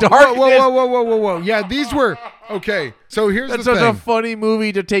in the Darkness. Whoa! Yeah, these were okay. So here's That's the such thing. a funny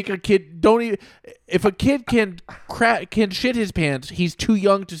movie to take a kid. If a kid can shit his pants, he's too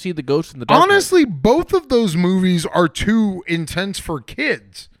young to see the Ghost in the Darkness. Honestly, both of those movies are too intense for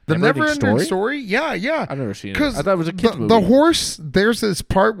kids. The Neverending Story? Yeah. I've never seen it. I thought it was a kid's movie. The horse, there's this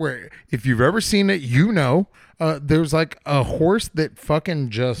part where, if you've ever seen it, there's like a horse that fucking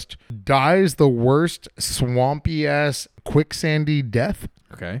just dies the worst swampy-ass, quicksandy death.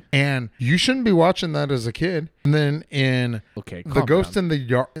 Okay. And you shouldn't be watching that as a kid. And then in The Ghost in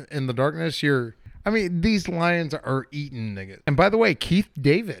the Darkness, these lions are eating niggas. And by the way, Keith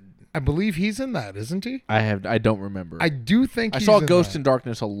David, I believe he's in that, isn't he? I don't remember. I do think I he's saw in Ghost that. in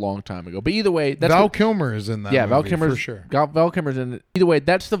Darkness a long time ago. But either way, Val Kilmer is in that. Yeah, movie, Val Kilmer's for sure. Val Kilmer's in it. Either way,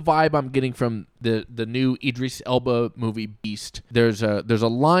 that's the vibe I'm getting from the new Idris Elba movie Beast. There's a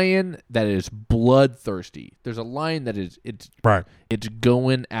lion that is bloodthirsty. There's a lion that is it's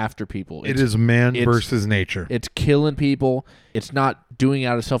going after people. It is man versus nature. It's killing people. It's not doing it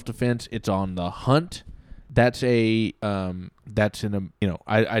out of self-defense. It's on the hunt. That's I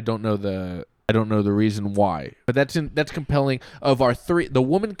don't know the reason why, but that's compelling. Of our three, The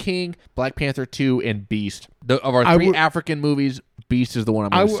Woman King, Black Panther 2, and Beast, of our three African movies, Beast is the one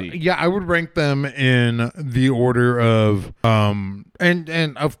I'm going to see. Yeah, I would rank them in the order of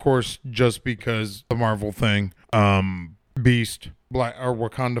and of course, just because the Marvel thing, Beast, Black or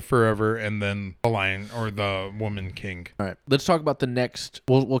Wakanda Forever, and then the Lion or the Woman King. All right, let's talk about the next.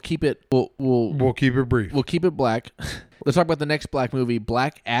 We'll keep it. We'll keep it brief. We'll keep it black. Let's talk about the next black movie,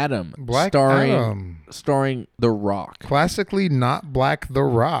 Black Adam. Starring The Rock. Classically not Black The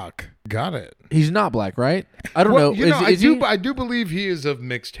Rock. Got it. He's not black, right? I don't know. I do believe he is of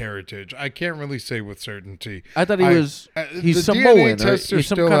mixed heritage. I can't really say with certainty. I thought he was. He's Samoan.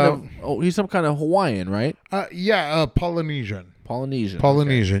 He's some kind of Hawaiian, right? Polynesian.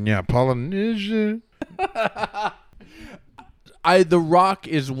 Polynesian. Yeah, Polynesian. The Rock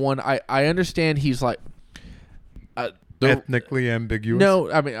is one. I understand he's like ethnically ambiguous.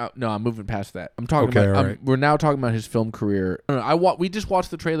 No, I mean no. I'm moving past that. I'm talking about. Right. We're now talking about his film career. I don't know, we just watched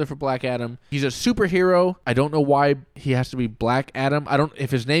the trailer for Black Adam. He's a superhero. I don't know why he has to be Black Adam.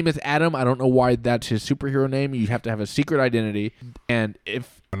 If his name is Adam, I don't know why that's his superhero name. You have to have a secret identity. And when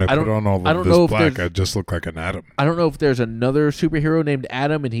I put on all of this black, I just look like an Adam. I don't know if there's another superhero named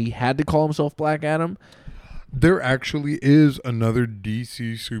Adam and he had to call himself Black Adam. There actually is another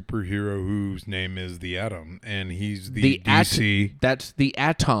DC superhero whose name is the Atom, and he's the DC. That's the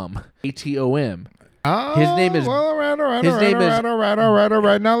Atom, Atom. Oh, his name is. All right,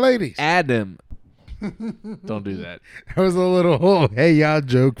 now, ladies. Adam. Don't do that. That was a little hey y'all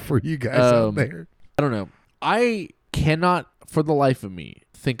joke for you guys out there. I don't know. I cannot, for the life of me,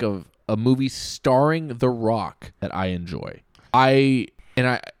 think of a movie starring The Rock that I enjoy.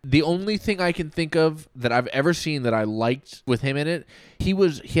 The only thing I can think of that I've ever seen that I liked with him in it, he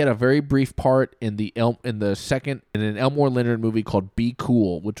had a very brief part in an Elmore Leonard movie called Be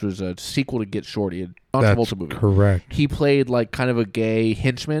Cool, which was a sequel to Get Shorty. That's correct. He played like kind of a gay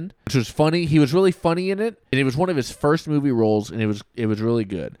henchman, which was funny. He was really funny in it, and it was one of his first movie roles, and it was really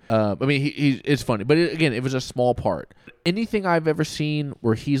good. It's funny, but it was a small part. Anything I've ever seen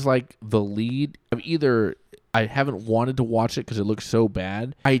where he's like the lead, I haven't wanted to watch it because it looks so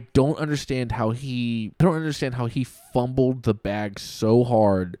bad. I don't understand how he fumbled the bag so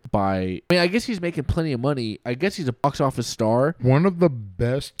hard I guess he's making plenty of money. I guess he's a box office star. One of the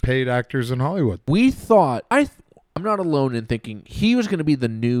best paid actors in Hollywood. We thought, I'm not alone in thinking he was going to be the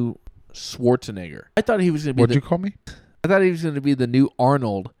new Schwarzenegger. I thought he was going to be What'd you call me? I thought he was going to be the new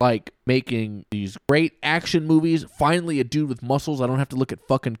Arnold, like making these great action movies. Finally, a dude with muscles. I don't have to look at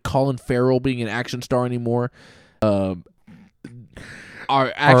fucking Colin Farrell being an action star anymore. Our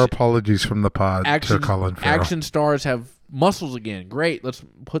apologies from the pod to Colin Farrell. Action stars have muscles again. Great. Let's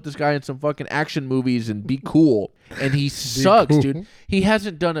put this guy in some fucking action movies and be cool. And he sucks, dude. He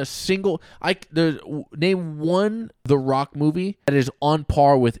hasn't done a single. Name one The Rock movie that is on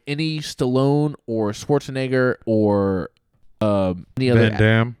par with any Stallone or Schwarzenegger or any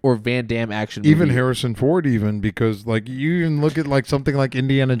other Van Damme action movie. Even Harrison Ford, because like you even look at like something like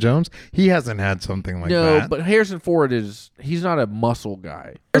Indiana Jones, he hasn't had something like that. No, but Harrison Ford he's not a muscle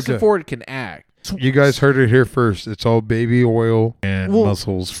guy. Harrison Ford can act. You guys heard it here first. It's all baby oil and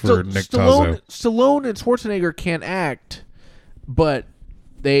muscles for Nick Tazo. Stallone and Schwarzenegger can act, but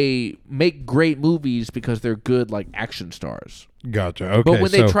they make great movies because they're good like action stars. Gotcha. Okay. But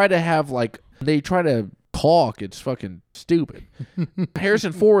when they try to talk, it's fucking stupid.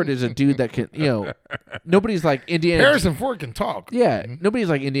 Harrison Ford is a dude that can, nobody's like Indiana. Harrison Ford can talk. Yeah, nobody's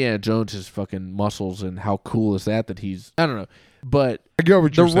like Indiana Jones' fucking muscles and how cool is that he's, I don't know. But I get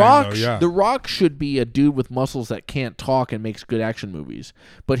what you're saying, though, yeah. The Rock should be a dude with muscles that can't talk and makes good action movies.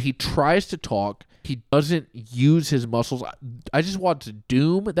 But he tries to talk. He doesn't use his muscles. I just watched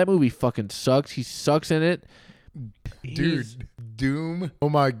Doom. That movie fucking sucks. He sucks in it. Dude, Doom. Oh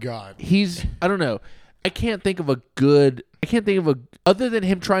my God. I don't know. I can't think of other than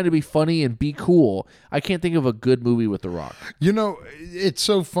him trying to be funny and be cool, I can't think of a good movie with The Rock. It's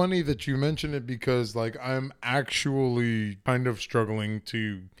so funny that you mention it because like I'm actually kind of struggling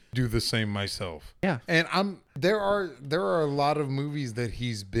to do the same myself. Yeah. And there are a lot of movies that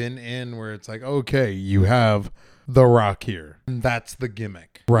he's been in where it's like, okay, you have The Rock here. And that's the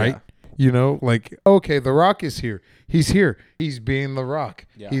gimmick, right? Yeah. Like, okay, The Rock is here. He's here. He's being The Rock.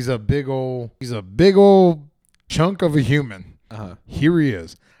 Yeah. He's a big old chunk of a human. Uh-huh. Here he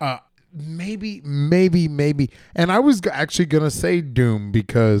is. Maybe. And I was actually going to say Doom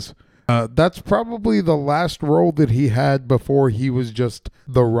because that's probably the last role that he had before he was just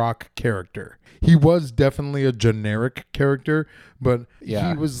The Rock character. He was definitely a generic character, but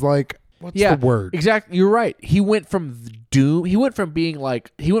he was like, what's the word? Exactly. You're right. He went from Doom. He went from being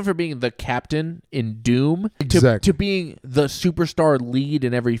the captain in Doom to being the superstar lead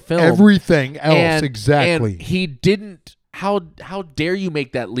in every film. Everything else, exactly. And he didn't. How dare you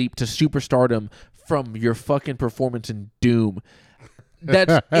make that leap to superstardom from your fucking performance in Doom?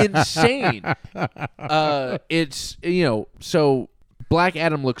 That's insane. It's so. Black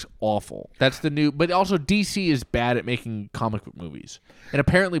Adam looks awful. That's the new, but also DC is bad at making comic book movies, and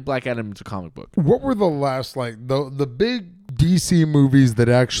apparently Black Adam is a comic book. What were the last the big DC movies that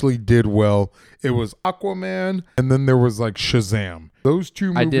actually did well? It was Aquaman, and then there was like Shazam. Those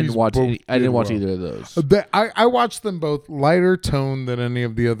two movies. I didn't watch either of those. I watched them both lighter tone than any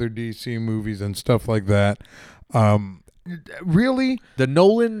of the other DC movies and stuff like that. Really, the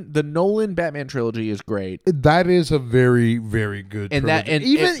Nolan Batman trilogy is great. That is a very, very good trilogy.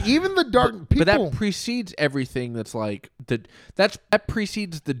 Even the Dark People. But that precedes everything that's like that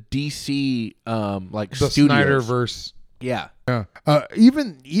precedes the DC like the studios. Snyderverse. Yeah.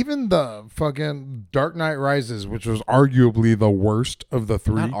 Even the fucking Dark Knight Rises, which was arguably the worst of the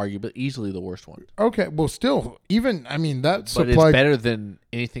three. Not arguably, easily the worst one. Okay, well, still, that but it's better than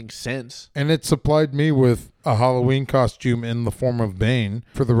anything since. And it supplied me with a Halloween costume in the form of Bane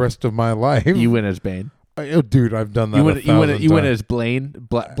for the rest of my life. You went as Bane. Oh, dude, I've done that. You went as Blaine,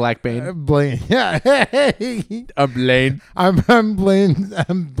 Black Bane. Blaine, yeah. I'm Blaine. I'm Blaine.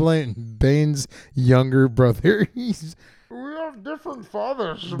 I'm Blaine. Bane's younger brother. We have different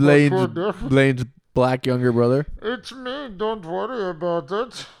fathers. Blaine's black younger brother. It's me. Don't worry about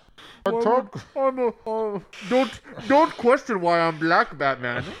it. Don't question why I'm black,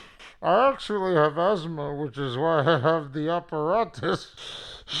 Batman. I actually have asthma, which is why I have the apparatus.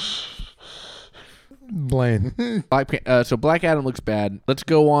 Blaine. So Black Adam looks bad. Let's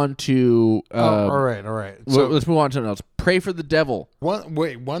go on to. All right. So let's move on to something else. Pray for the Devil.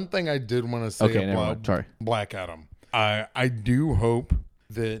 One thing I did want to say about Black Adam. I do hope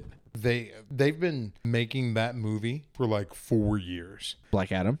that they've been making that movie for like 4 years.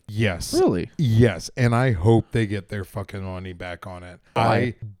 Black Adam? Yes. Really? Yes, and I hope they get their fucking money back on it.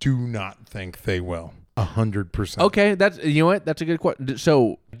 I do not think they will. 100%. Okay, that's a good question.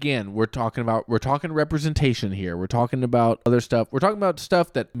 So again, we're talking representation here. We're talking about other stuff. We're talking about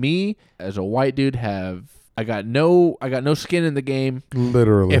stuff that me as a white dude I got no skin in the game.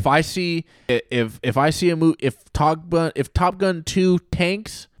 Literally. If I see a movie, if Top Gun 2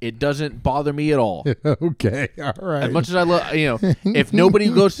 tanks, it doesn't bother me at all. Okay, all right. As much as I love, if nobody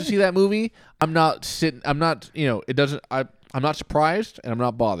goes to see that movie, I'm not, I'm not surprised and I'm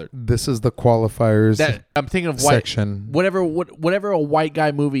not bothered. This is the qualifiers. That I'm thinking of white section. Whatever a white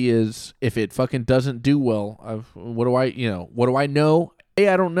guy movie is, if it fucking doesn't do well, what do I know?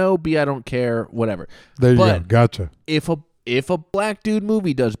 A, I don't know. B, I don't care. Whatever. There you go. But Gotcha. if a black dude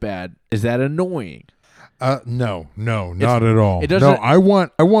movie does bad, is that annoying? No, not at all. it doesn't- No, I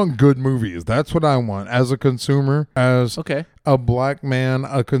want good movies. That's what I want as a consumer, as Okay. a black man,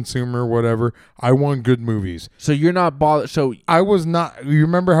 a consumer, whatever. I want good movies. So you're not bothered. So I was not. You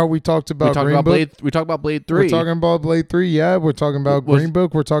remember how we talked about Green Book? We talked about Blade 3. We're talking about Blade 3. Yeah, we're talking about Green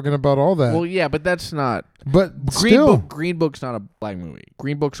Book. We're talking about all that. Well, yeah, but that's not. But still, Green Book's not a black movie.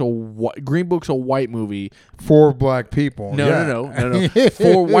 Green Book's a white movie. for black people. No.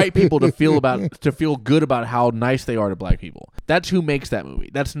 For white people to feel good about how nice they are to black people. That's who makes that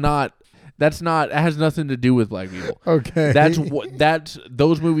movie. That's not. It has nothing to do with black people. Okay.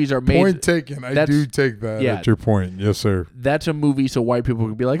 Those movies are made. Point taken. I do take that at your point. Yes, sir. That's a movie so white people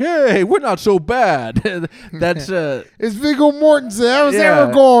can be like, "Hey, we're not so bad." That's it's Viggo Mortensen. That was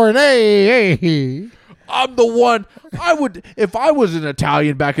Yeah. Aragorn. Hey. I'm the one. If I was an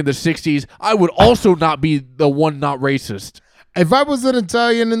Italian back in the 60s, I would also not be the one not racist. If I was an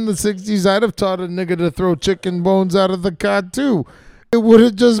Italian in the 60s, I'd have taught a nigga to throw chicken bones out of the cod too. It would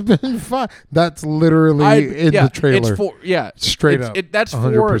have just been fine. That's literally the trailer. Straight up. That's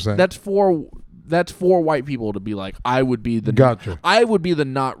 100%. That's for white people to be like, I would be the Gotcha. I would be the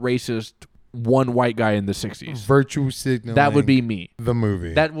not racist one white guy in the 60s. Virtue signaling. That would be me. The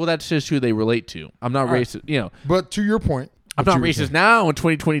movie. That's just who they relate to. I'm not racist, But to your point, I'm not racist now in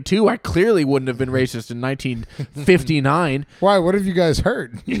 2022. I clearly wouldn't have been racist in 1959. Why? What have you guys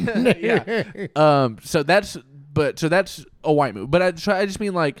heard? Yeah. So that's a white movie. But I just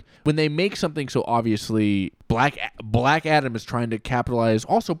mean, like, when they make something so obviously Black Adam is trying to capitalize.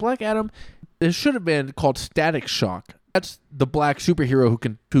 Also, Black Adam, it should have been called Static Shock. That's the black superhero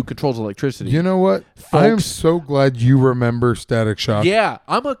who controls electricity. You know what? I am so glad you remember Static Shock. Yeah,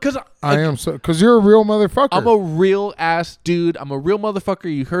 because you're a real motherfucker. I'm a real ass dude. I'm a real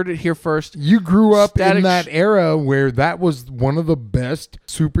motherfucker. You heard it here first. You grew up in that era where that was one of the best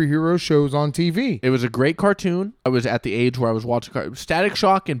superhero shows on TV. It was a great cartoon. I was at the age where I was watching Static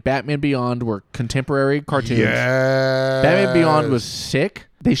Shock and Batman Beyond were contemporary cartoons. Yeah, Batman Beyond was sick.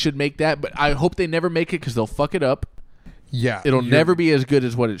 They should make that, but I hope they never make it because they'll fuck it up. Yeah, it'll never be as good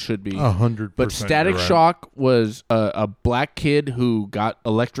as what it should be. 100%. But Static Shock was a black kid who got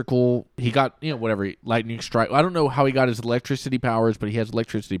electrical. He got lightning strike. I don't know how he got his electricity powers, but he has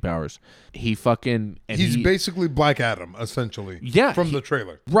electricity powers. He's basically Black Adam, essentially. Yeah, from the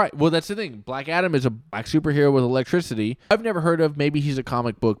trailer. Right. Well, that's the thing. Black Adam is a black superhero with electricity. I've never heard of. Maybe he's a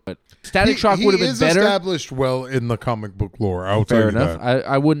comic book, but Static Shock would have been better. He is established well in the comic book lore. I'll Fair tell you enough. that.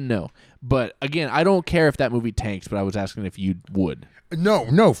 I wouldn't know. But again, I don't care if that movie tanks, but I was asking if you would.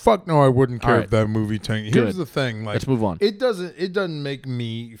 No, fuck no, I wouldn't care All right. if that movie tanked. Here's the thing, like, let's move on. It doesn't make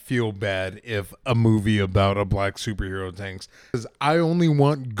me feel bad if a movie about a black superhero tanks, because I only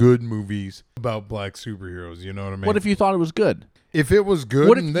want good movies about black superheroes. You know what I mean? What if you thought it was good? If it was good,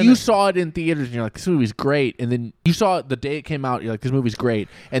 what if you saw it in theaters and you're like, this movie's great, and then you saw it the day it came out, you're like, this movie's great,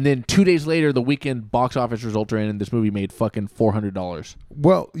 and then 2 days later, the weekend box office results are in, and this movie made fucking $400.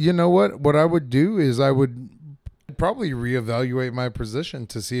 Well, you know what? What I would do is I would probably reevaluate my position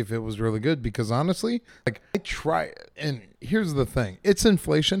to see if it was really good, because honestly, like, I try, and here's the thing, it's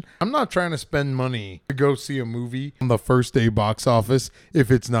inflation. I'm not trying to spend money to go see a movie on the first day box office if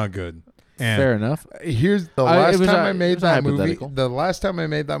it's not good. And fair enough. Here's the last time I made that movie. The last time I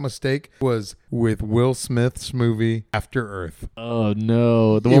made that mistake was with Will Smith's movie After Earth. Oh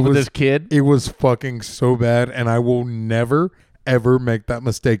no, the one with this kid. It was fucking so bad, and I will never ever make that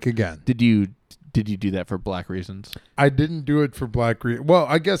mistake again. Did you do that for black reasons? I didn't do it for black reasons. Well,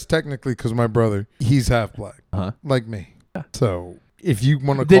 I guess technically because my brother, he's half black, like me. Yeah. So if you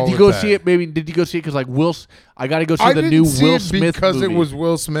want to call it, did you go see it? Maybe did you go see it because like I got to go see the new Will Smith because movie. it was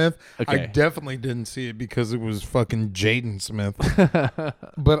Will Smith. Okay. I definitely didn't see it because it was fucking Jaden Smith.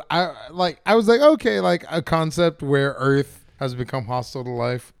 But I was like, okay, like a concept where Earth has become hostile to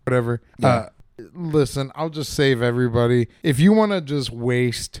life, whatever. Yeah. Listen, I'll just save everybody. If you want to just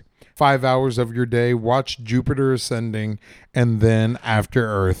waste 5 hours of your day, watch Jupiter Ascending and then After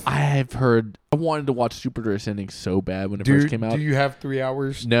Earth. I wanted to watch Jupiter Ascending so bad when it first came out. Do you have 3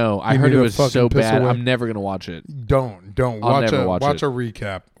 hours? No, I heard it was so bad. I'm never gonna watch it. Don't watch a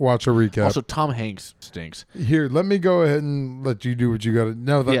recap. Watch a recap. Also, Tom Hanks stinks. Here, let me go ahead and let you do what you got to.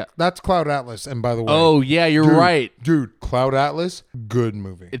 No, that's Cloud Atlas. And by the way, oh yeah, you're right, dude. Cloud Atlas, good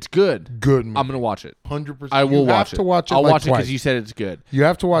movie. It's good. Good movie. I'm gonna watch it. 100%. I will watch it. To watch it. I'll like watch it twice. because you said it's good. You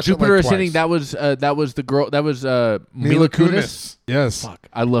have to watch Jupiter it like Ascending. twice. That was the girl. That was Mila Kunis. Yes. Fuck,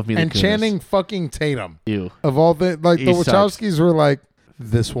 I love Mila Kunis. And Channing fucking Tatum. Ew. Of all the the Wachowskis were like,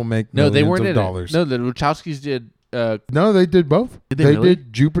 this will make millions they weren't of in dollars. it. No, the Wachowskis did No, they did both. Did they really?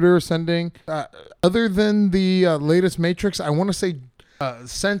 did Jupiter Ascending. Other than the latest Matrix, I want to say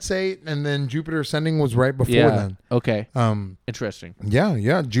Sense8 and then Jupiter Ascending was right before then. Okay. Interesting.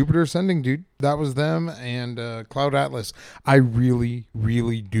 Yeah. Jupiter Ascending, dude. That was them and Cloud Atlas. I really,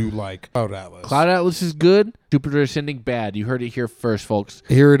 really do like Cloud Atlas. Cloud Atlas is good. Jupiter Ascending bad. You heard it here first, folks.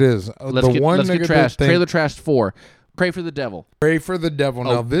 Here it is. Let's get trashed. Trailer Trash 4. Pray for the Devil. Pray for the Devil.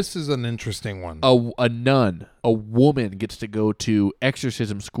 Now, this is an interesting one. A nun, a woman gets to go to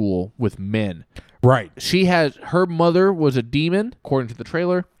exorcism school with men. Right. Her mother was a demon, according to the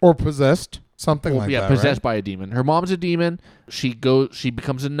trailer. Or possessed. Something like that. Yeah, possessed by a demon. Her mom's a demon. She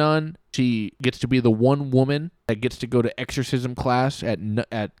becomes a nun. She gets to be the one woman that gets to go to exorcism class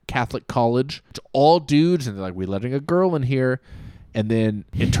at Catholic college. It's all dudes, and they're like, we're letting a girl in here. And then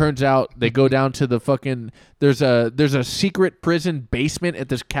it turns out they go down to the fucking there's a secret prison basement at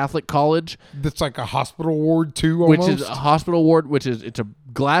this Catholic college. That's like a hospital ward too, almost. Which is a hospital ward, it's a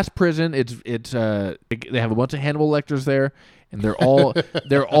glass prison. It's they have a bunch of Hannibal Lecters there, and they're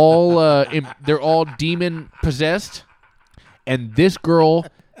all demon possessed. And this girl,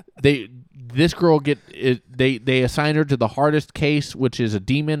 they assign her to the hardest case, which is a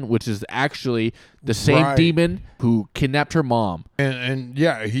demon, which is actually the same demon who kidnapped her mom. And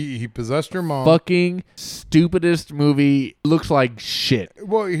yeah, he possessed her mom. Fucking stupidest movie. Looks like shit.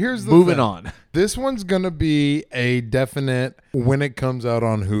 Well, here's the moving thing. on. This one's gonna be a definite when it comes out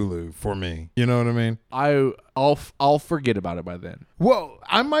on Hulu for me. You know what I mean? I'll forget about it by then. Well,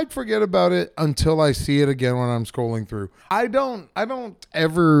 I might forget about it until I see it again when I'm scrolling through. I don't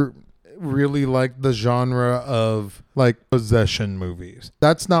ever really like the genre of like possession movies.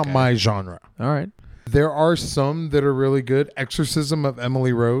 That's not my genre. All right. There are some that are really good. Exorcism of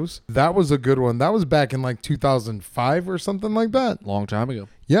Emily Rose. That was a good one. That was back in like 2005 or something like that. Long time ago.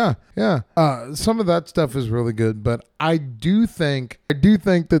 Yeah. Some of that stuff is really good, but I do think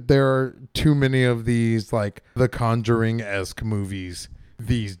that there are too many of these like The Conjuring-esque movies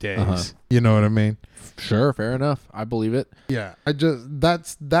these days. Uh-huh. You know what I mean? Sure, fair enough. I believe it. Yeah.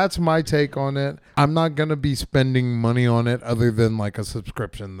 That's my take on it. I'm not going to be spending money on it other than like a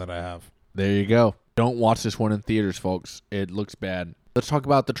subscription that I have. There you go. Don't watch this one in theaters, folks. It looks bad. Let's talk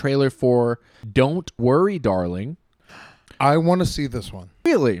about the trailer for Don't Worry, Darling. I want to see this one.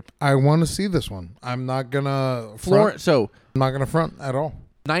 Really? I want to see this one. I'm not going to front. I'm not going to front at all.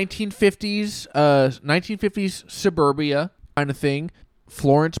 1950s suburbia kind of thing.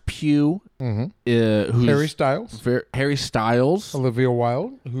 Florence Pugh, who's Harry Styles, Olivia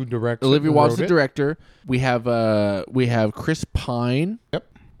Wilde, who directs. Olivia Wilde's the director. We have Chris Pine. Yep.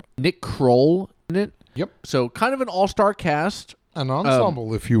 Nick Kroll in it. Yep. So kind of an all-star cast, an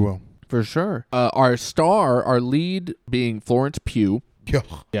ensemble, if you will, for sure. Our lead being Florence Pugh.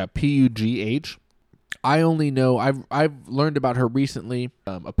 Yeah, Pugh. I only know I've learned about her recently.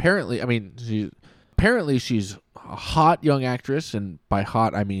 Apparently she's a hot young actress, and by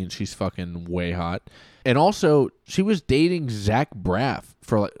hot I mean she's fucking way hot. And also she was dating Zach Braff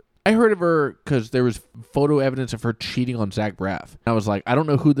for like, I heard of her because there was photo evidence of her cheating on Zach Braff. And I was like, I don't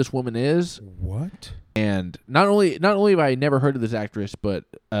know who this woman is. What? And not only have I never heard of this actress, but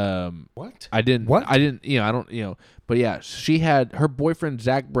what? I didn't. But yeah, she had her boyfriend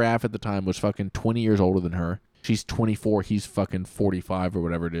Zach Braff at the time was fucking 20 years older than her. She's 24. He's fucking 45 or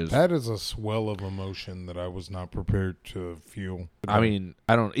whatever it is. That is a swell of emotion that I was not prepared to feel. I mean,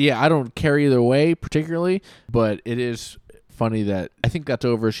 I don't care either way particularly, but it is funny that I think that's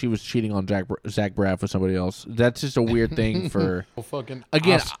over. She was cheating on Zach Braff with somebody else. That's just a weird thing for fucking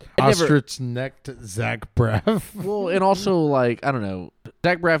again. Ostrich-necked Zach Braff. Well, and also like I don't know.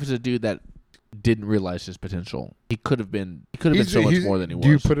 Zach Braff is a dude that didn't realize his potential. He could have been so much more than he was. Do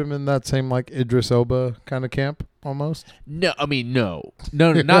you put him in that same like Idris Elba kind of camp almost? No, I mean no,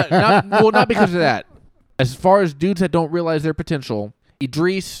 not because of that. As far as dudes that don't realize their potential,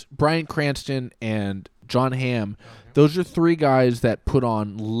 Idris, Bryan Cranston, and Jon Hamm, those are three guys that put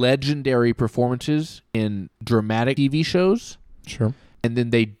on legendary performances in dramatic TV shows. Sure. And then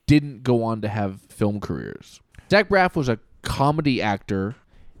they didn't go on to have film careers. Zach Braff was a comedy actor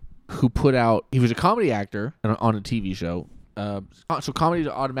he was a comedy actor on a TV show. So comedy is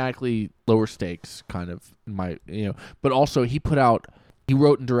automatically lower stakes, kind of, but also he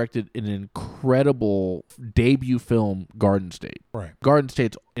wrote and directed an incredible debut film, Garden State. Right. Garden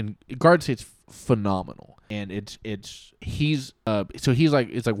State's phenomenal. And he's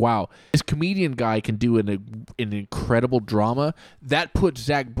like, wow, this comedian guy can do an incredible drama. That puts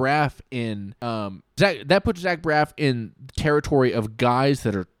Zach Braff in territory of guys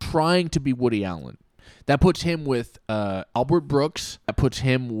that are trying to be Woody Allen. That puts him with Albert Brooks. That puts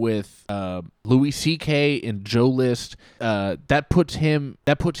him with Louis C.K. and Joe List. That puts him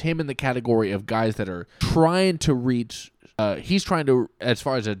in the category of guys that are trying to reach. He's trying to, as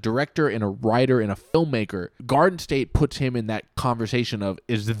far as a director and a writer and a filmmaker, Garden State puts him in that conversation of,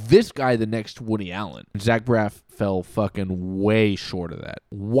 is this guy the next Woody Allen? Zach Braff fell fucking way short of that.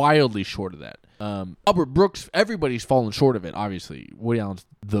 Wildly short of that. Albert Brooks, everybody's fallen short of it, obviously. Woody Allen's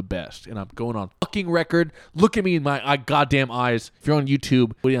the best. And I'm going on fucking record. Look at me in my goddamn eyes. If you're on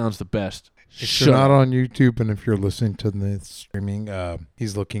YouTube, Woody Allen's the best. If you're not on YouTube and if you're listening to the streaming,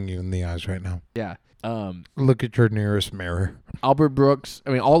 he's looking you in the eyes right now. Yeah. Look at your nearest mirror. Albert Brooks,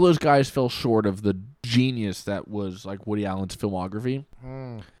 I mean, all those guys fell short of the genius that was like Woody Allen's filmography.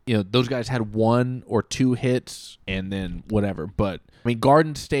 You know, those guys had 1 or 2 hits and then whatever. But I mean,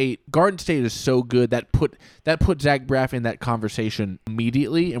 Garden State is so good that put Zach Braff in that conversation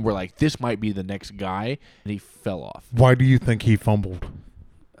immediately, and we're like, this might be the next guy, and he fell off. Why do you think he fumbled?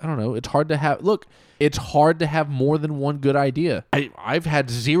 I don't know. It's hard to have more than one good idea. I've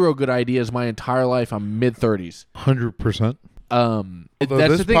had 0 good ideas my entire life. I'm mid-30s. 100%. Although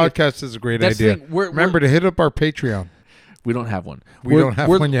this podcast is a great idea. Remember to hit up our Patreon. We don't have one. We don't have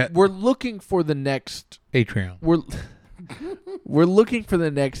one yet. We're looking for the next Patreon. We're looking for the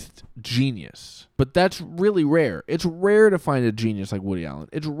next genius, but that's really rare. It's rare to find a genius like Woody Allen.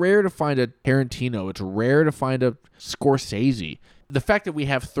 It's rare to find a Tarantino. It's rare to find a Scorsese. The fact that we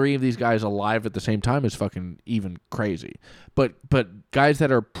have 3 of these guys alive at the same time is fucking even crazy. But guys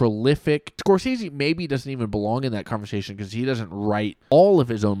that are prolific, Scorsese maybe doesn't even belong in that conversation because he doesn't write all of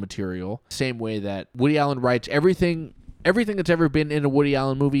his own material. Same way that Woody Allen writes everything that's ever been in a Woody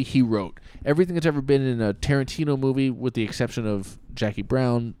Allen movie, he wrote. Everything that's ever been in a Tarantino movie, with the exception of Jackie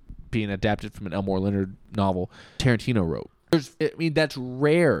Brown being adapted from an Elmore Leonard novel, Tarantino wrote. That's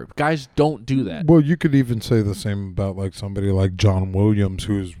rare. Guys don't do that. Well, you could even say the same about like somebody like John Williams,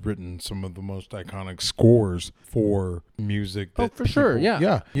 who has written some of the most iconic scores for music. That for sure,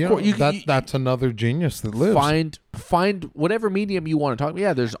 yeah. Yeah, that's another genius that lives. Find whatever medium you want to talk about.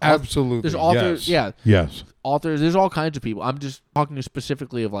 Yeah, there's absolutely. There's authors. Yes. Yeah. Yes. Authors. There's all kinds of people. I'm just talking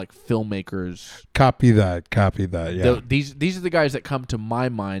specifically of like filmmakers. Copy that. Yeah. These are the guys that come to my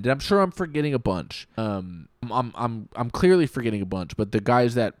mind, and I'm sure I'm forgetting a bunch. I'm clearly forgetting a bunch, but the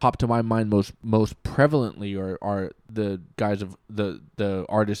guys that pop to my mind most prevalently are the guys of the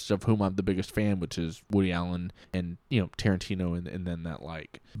artists of whom I'm the biggest fan, which is Woody Allen and Tarantino and then that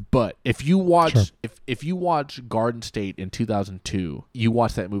like. But if you watch if you watch Garden State in 2002, you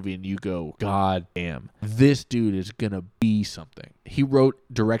watch that movie and you go, God damn, this dude is gonna be something. He wrote,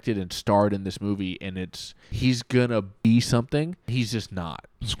 directed, and starred in this movie, and he's gonna be something. He's just not.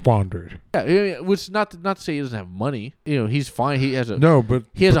 Squandered. Yeah, which not to say he doesn't have money. He's fine. He has a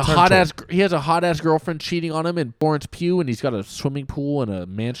hot ass girlfriend cheating on him in Florence Pugh, and he's got a swimming pool and a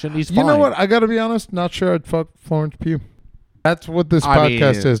mansion. He's fine. You know what? I gotta be honest. Not sure I'd fuck Florence Pugh. That's what this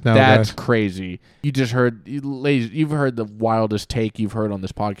podcast is now, that's guys. Crazy. You just heard, ladies. You've heard the wildest take you've heard on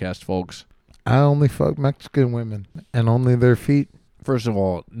this podcast, folks. I only fuck Mexican women and only their feet. First of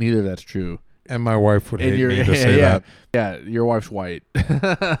all, neither of that's true. And my wife would hate me to say that. Yeah, your wife's white.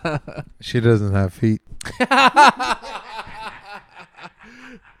 She doesn't have feet.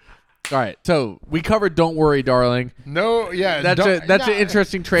 All right, so we covered "Don't Worry, Darling." No, yeah, that's an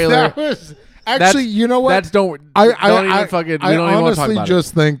interesting trailer. That was actually, you know what? I honestly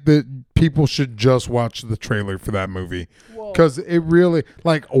just think that people should just watch the trailer for that movie. Because it really,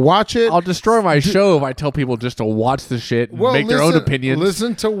 watch it. I'll destroy my show if I tell people just to watch the shit and make their own opinions.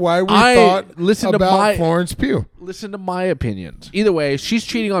 Listen to why we thought about Florence Pugh. Listen to my opinions. Either way, she's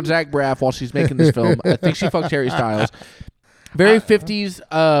cheating on Zach Braff while she's making this film. I think she fucked Harry Styles. Very 50s.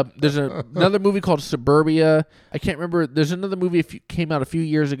 There's another movie called Suburbia. I can't remember. There's another movie came out a few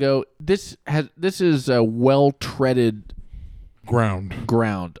years ago. This is a well-treaded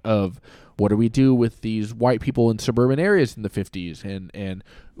ground of what do we do with these white people in suburban areas in the 50s? And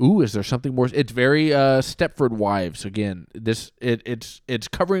is there something more? It's very Stepford Wives again. It's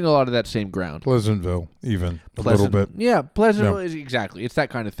covering a lot of that same ground. Pleasantville, even a little bit. Yeah, Pleasantville is exactly. It's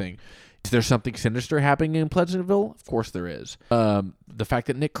that kind of thing. Is there something sinister happening in Pleasantville? Of course there is. The fact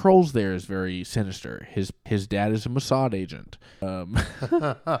that Nick Kroll's there is very sinister. His dad is a Mossad agent.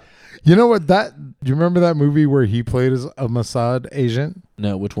 You know what? Do you remember that movie where he played as a Mossad agent?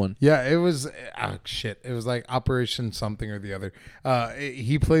 No, which one? Yeah, it was. It was like Operation something or the other.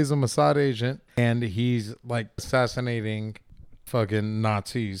 He plays a Mossad agent, and he's like assassinating fucking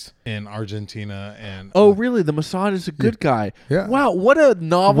Nazis in Argentina. And really? The Mossad is a good guy. Yeah. Wow, what a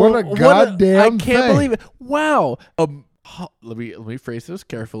novel! What a goddamn I can't believe it. Wow, a let me phrase this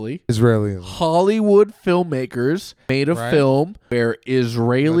carefully. Israeli. Hollywood filmmakers made a film where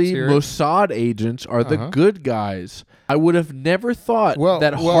Israeli Let's hear it. Mossad agents are the good guys. I would have never thought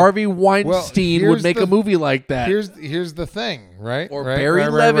that Harvey Weinstein would make a movie like that. Here's the thing, right? Or Barry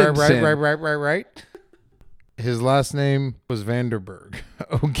Levinson. Right. His last name was Vanderberg.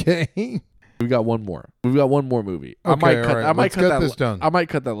 Okay. We got one more. We've got one more movie. Okay, I might cut this done. I might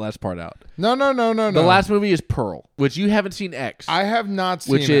cut that last part out. No. The last movie is Pearl, which you haven't seen. X. I have not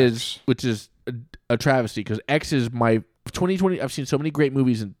seen. Which is a travesty because X is my 2020. I've seen so many great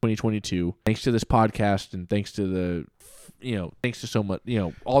movies in 2022 thanks to this podcast and thanks to thanks to so much,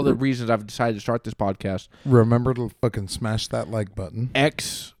 all the reasons I've decided to start this podcast. Remember to fucking smash that like button.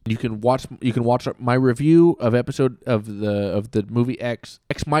 X, you can watch my review of episode of the movie X.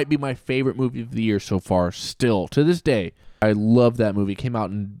 X might be my favorite movie of the year so far. Still to this day, I love that movie. It came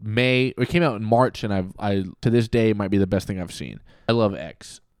out in May. It came out in March, and I to this day it might be the best thing I've seen. I love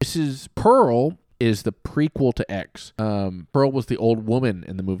X. This is Pearl. Is the prequel to X. Pearl was the old woman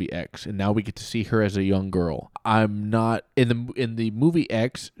in the movie X, and now we get to see her as a young girl. I'm not in the movie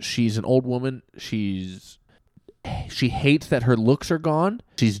X. She's an old woman. She hates that her looks are gone.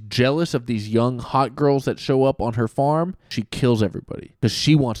 She's jealous of these young hot girls that show up on her farm. She kills everybody because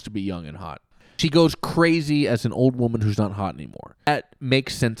she wants to be young and hot. She goes crazy as an old woman who's not hot anymore. That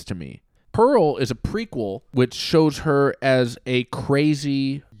makes sense to me. Pearl is a prequel which shows her as a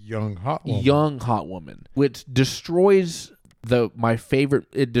crazy young hot woman, which destroys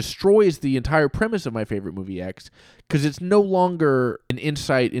it destroys the entire premise of my favorite movie X, because it's no longer an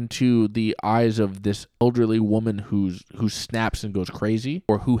insight into the eyes of this elderly woman who snaps and goes crazy,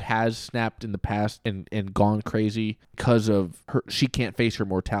 or who has snapped in the past and gone crazy because of she can't face her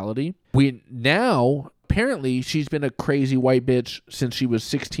mortality. Apparently, she's been a crazy white bitch since she was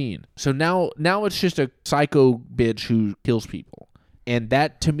 16. So now it's just a psycho bitch who kills people. And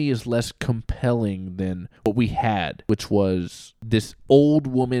that, to me, is less compelling than what we had, which was this old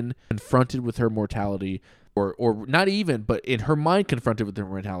woman confronted with her mortality, or not even, but in her mind confronted with her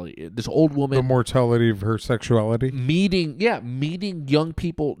mortality. This old woman... The mortality of her sexuality? Meeting young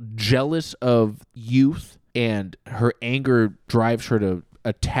people jealous of youth, and her anger drives her to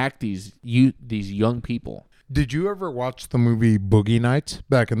attack these young people. Did you ever watch the movie Boogie Nights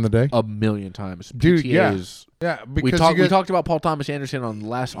back in the day? A million times. Dude, PTA yeah. Because we talked about Paul Thomas Anderson on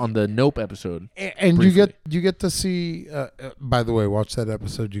the Nope episode, and you get to see. By the way, watch that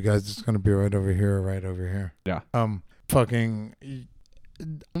episode, you guys. It's going to be right over here. Yeah. Fucking.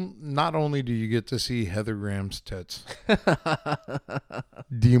 Not only do you get to see Heather Graham's tits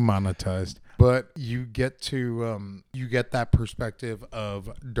demonetized, but you get that perspective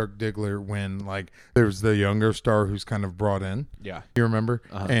of Dirk Diggler when there's the younger star who's kind of brought in. Yeah. You remember?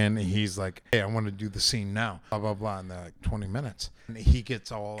 Uh-huh. And he's like, hey, I want to do the scene now, blah, blah, blah. And they're 20 minutes. And he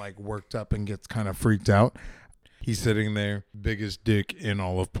gets all worked up and gets kind of freaked out. He's sitting there, biggest dick in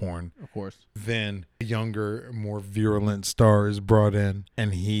all of porn. Of course. Then a younger, more virulent star is brought in,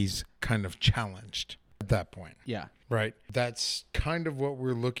 and he's kind of challenged at that point. Yeah. Right? That's kind of what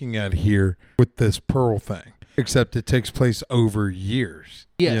we're looking at here with this Pearl thing, except it takes place over years.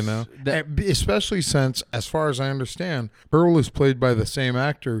 Yes. Especially since, as far as I understand, Pearl is played by the same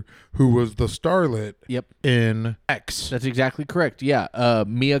actor who was the starlet in X. That's exactly correct. Yeah.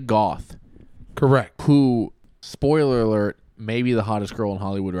 Mia Goth. Correct. Who... Spoiler alert, maybe the hottest girl in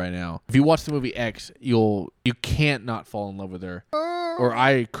Hollywood right now. If you watch the movie X, you can't not fall in love with her. Or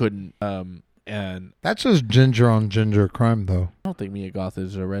I couldn't. And that's just ginger on ginger crime, though. I don't think Mia Goth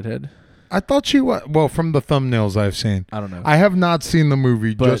is a redhead. I thought she was. Well, from the thumbnails I've seen. I don't know. I have not seen the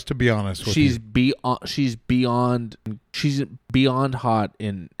movie, but just to be honest with you. She's beyond hot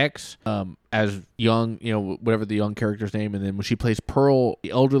in X, as young, whatever the young character's name, and then when she plays Pearl,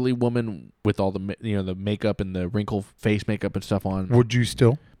 the elderly woman with all the the makeup and the wrinkle face makeup and stuff on. Would you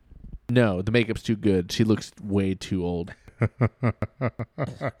still? No, the makeup's too good. She looks way too old.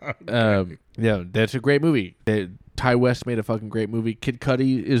 Yeah, that's a great movie. Ty West made a fucking great movie. Kid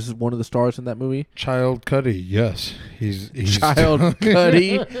Cudi is one of the stars in that movie. Child Cudi, yes, he's Child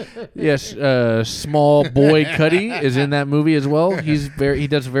Cudi, yes. Small boy Cudi is in that movie as well. He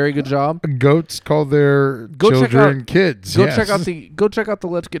does a very good job. Goats call their children kids. Go check out the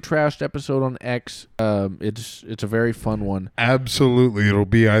Let's Get Trashed episode on X. It's a very fun one. Absolutely, it'll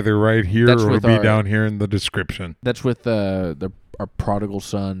be either right here or it'll be down here in the description. That's with our prodigal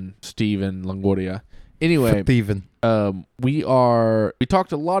son Steven Longoria. Anyway, Steven. we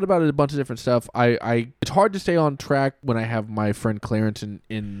talked a lot about a bunch of different stuff. It's hard to stay on track when I have my friend Clarence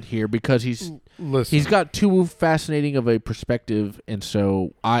in here because he's got too fascinating of a perspective, and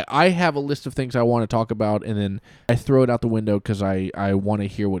so I have a list of things I want to talk about, and then I throw it out the window because I want to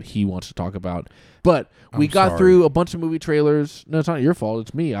hear what he wants to talk about. But we got through a bunch of movie trailers. No, it's not your fault.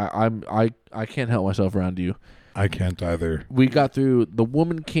 It's me. I can't help myself around you. I can't either. We got through The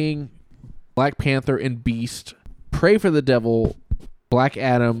Woman King, Black Panther, and Beast. Pray for the Devil, Black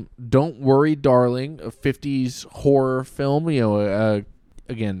Adam, Don't Worry, Darling, a 50s horror film.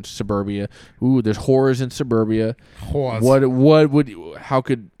 Again, Suburbia. Ooh, there's horrors in Suburbia. Horrors. How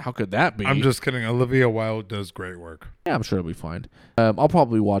could that be? I'm just kidding. Olivia Wilde does great work. Yeah, I'm sure it'll be fine. I'll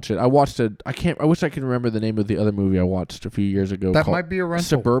probably watch it. I watched it. I wish I could remember the name of the other movie I watched a few years ago. That might be a rental.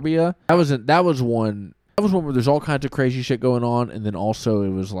 Suburbia. That was one where there's all kinds of crazy shit going on, and then also it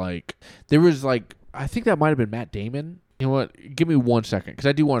was like I think that might have been Matt Damon. You know what? Give me 1 second, because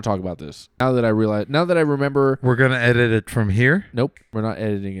I do want to talk about this. Now that I remember. We're gonna edit it from here. Nope, we're not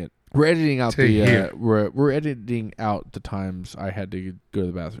editing it. We're editing out we're editing out the times I had to go to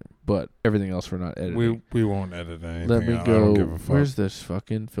the bathroom, but everything else we're not editing. We won't edit anything. Let me I go. don't give a fuck. Where's this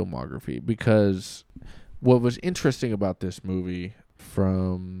fucking filmography? Because what was interesting about this movie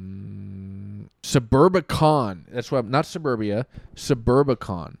from Suburbicon. That's what not Suburbia,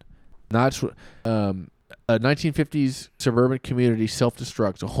 Suburbicon. Not a 1950s suburban community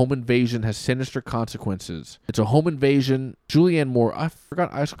self-destructs. A home invasion has sinister consequences. It's a home invasion. Julianne Moore. I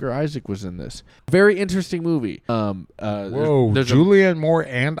forgot Oscar Isaac was in this. Very interesting movie. Whoa, Julianne Moore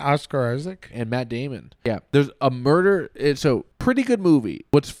and Oscar Isaac? And Matt Damon. Yeah. There's a murder. It's a pretty good movie.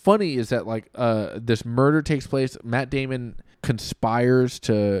 What's funny is that this murder takes place. Matt Damon conspires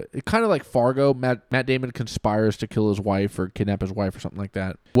to, kind of like Fargo, Matt Damon conspires to kill his wife or kidnap his wife or something like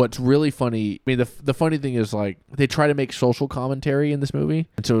that. What's really funny, I mean, the funny thing is, like, they try to make social commentary in this movie,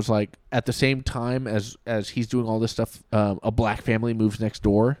 and so it's like at the same time as he's doing all this stuff, a black family moves next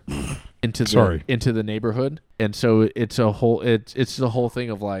door into the neighborhood, and so it's the whole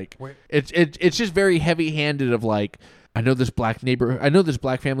thing of like, it's just very heavy-handed of like, I know this black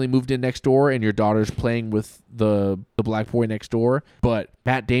family moved in next door, and your daughter's playing with the black boy next door. But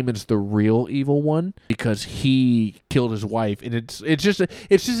Matt Damon's the real evil one because he killed his wife, and it's just a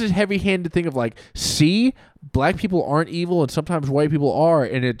heavy-handed thing of like, see, black people aren't evil, and sometimes white people are,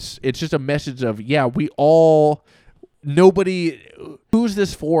 and it's just a message of, yeah, we all. Nobody. Who's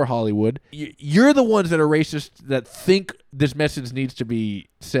this for, Hollywood? You're the ones that are racist that think this message needs to be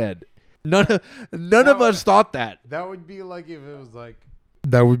said. None of us thought that. That would be like if it was like.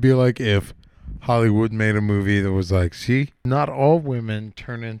 That would be like if Hollywood made a movie that was like, see, not all women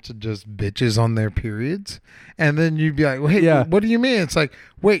turn into just bitches on their periods, and then you'd be like, wait, what do you mean? It's like,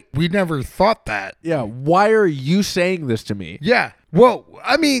 wait, we never thought that. Yeah, why are you saying this to me? Yeah, well,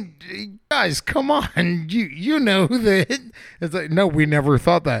 I mean, guys, come on, you know that. It's like, no, we never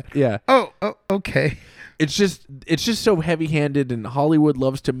thought that. Yeah. Oh, okay. It's just so heavy-handed, and Hollywood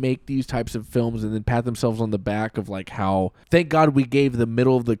loves to make these types of films and then pat themselves on the back of like how, thank God we gave the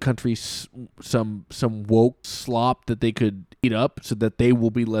middle of the country some woke slop that they could eat up so that they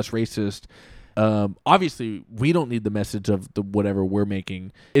will be less racist. Obviously, we don't need the message of the whatever we're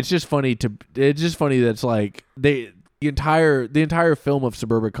making. It's just funny that it's like the entire film of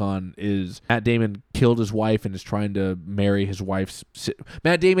Suburbicon is Matt Damon killed his wife and is trying to marry his wife's.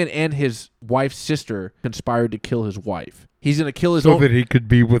 Matt Damon and his wife's sister conspired to kill his wife. He's gonna kill his own, so that he could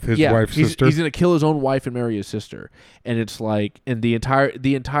be with his wife's sister. He's gonna kill his own wife and marry his sister, and it's like, and the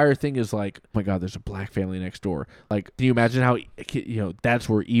entire thing is like, oh my God, there's a black family next door. Like, can you imagine how that's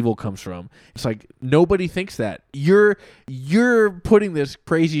where evil comes from? It's like nobody thinks that. You're putting this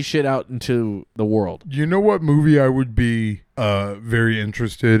crazy shit out into the world. You know what movie I would be very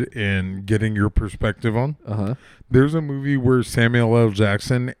interested in getting your perspective on? There's a movie where Samuel L.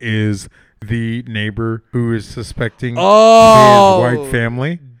 Jackson is the neighbor who is suspecting his white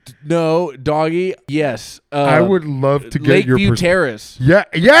family. No, doggy. Yes. I would love to get Lakeview Terrace. Yeah.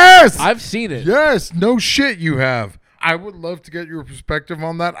 Yes. I've seen it. Yes. No shit you have. I would love to get your perspective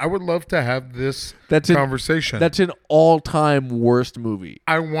on that. I would love to have this conversation. That's an all-time worst movie.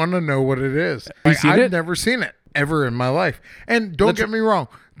 I want to know what it is. I've never seen it ever in my life. And don't get me wrong.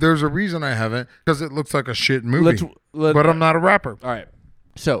 There's a reason I haven't, because it looks like a shit movie. But I'm not a rapper. All right.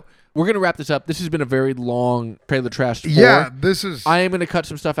 So we're going to wrap this up. This has been a very long Trailer Trash 4. Yeah, this is... I am going to cut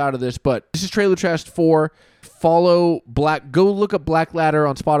some stuff out of this, but this is Trailer Trash 4. Go look up Black Ladder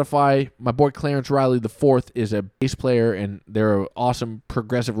on Spotify. My boy Clarence Riley IV is a bass player, and they're an awesome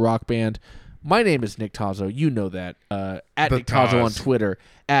progressive rock band. My name is Nick Tazo. You know that. At The Nick Tazo on Taz. Twitter.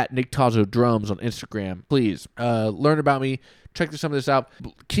 At Nick Tazo Drums on Instagram. Please learn about me. Check some of this out.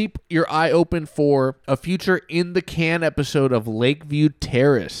 Keep your eye open for a future In the Can episode of Lakeview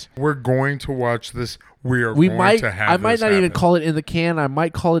Terrace. We're going to watch this. We are We going might. to have I might this not even happen. call it In the Can. I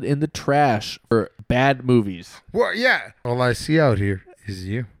might call it In the Trash for bad movies. Well, yeah. All I see out here is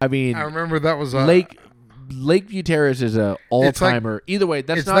you. I mean, I remember that was Lakeview Terrace is a all timer. Either way,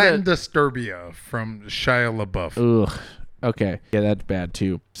 that's it's not that a. and Disturbia from Shia LaBeouf. Ugh. Okay. Yeah, that's bad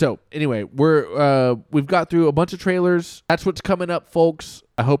too. So anyway, we've got through a bunch of trailers. That's what's coming up, folks.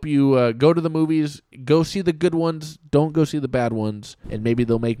 I hope you go to the movies, go see the good ones, don't go see the bad ones, and maybe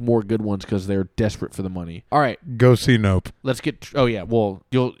they'll make more good ones because they're desperate for the money. All right, Go see Nope. let's get. Oh yeah, well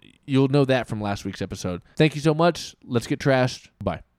you'll know that from last week's episode. Thank you so much. Let's get trashed. Bye.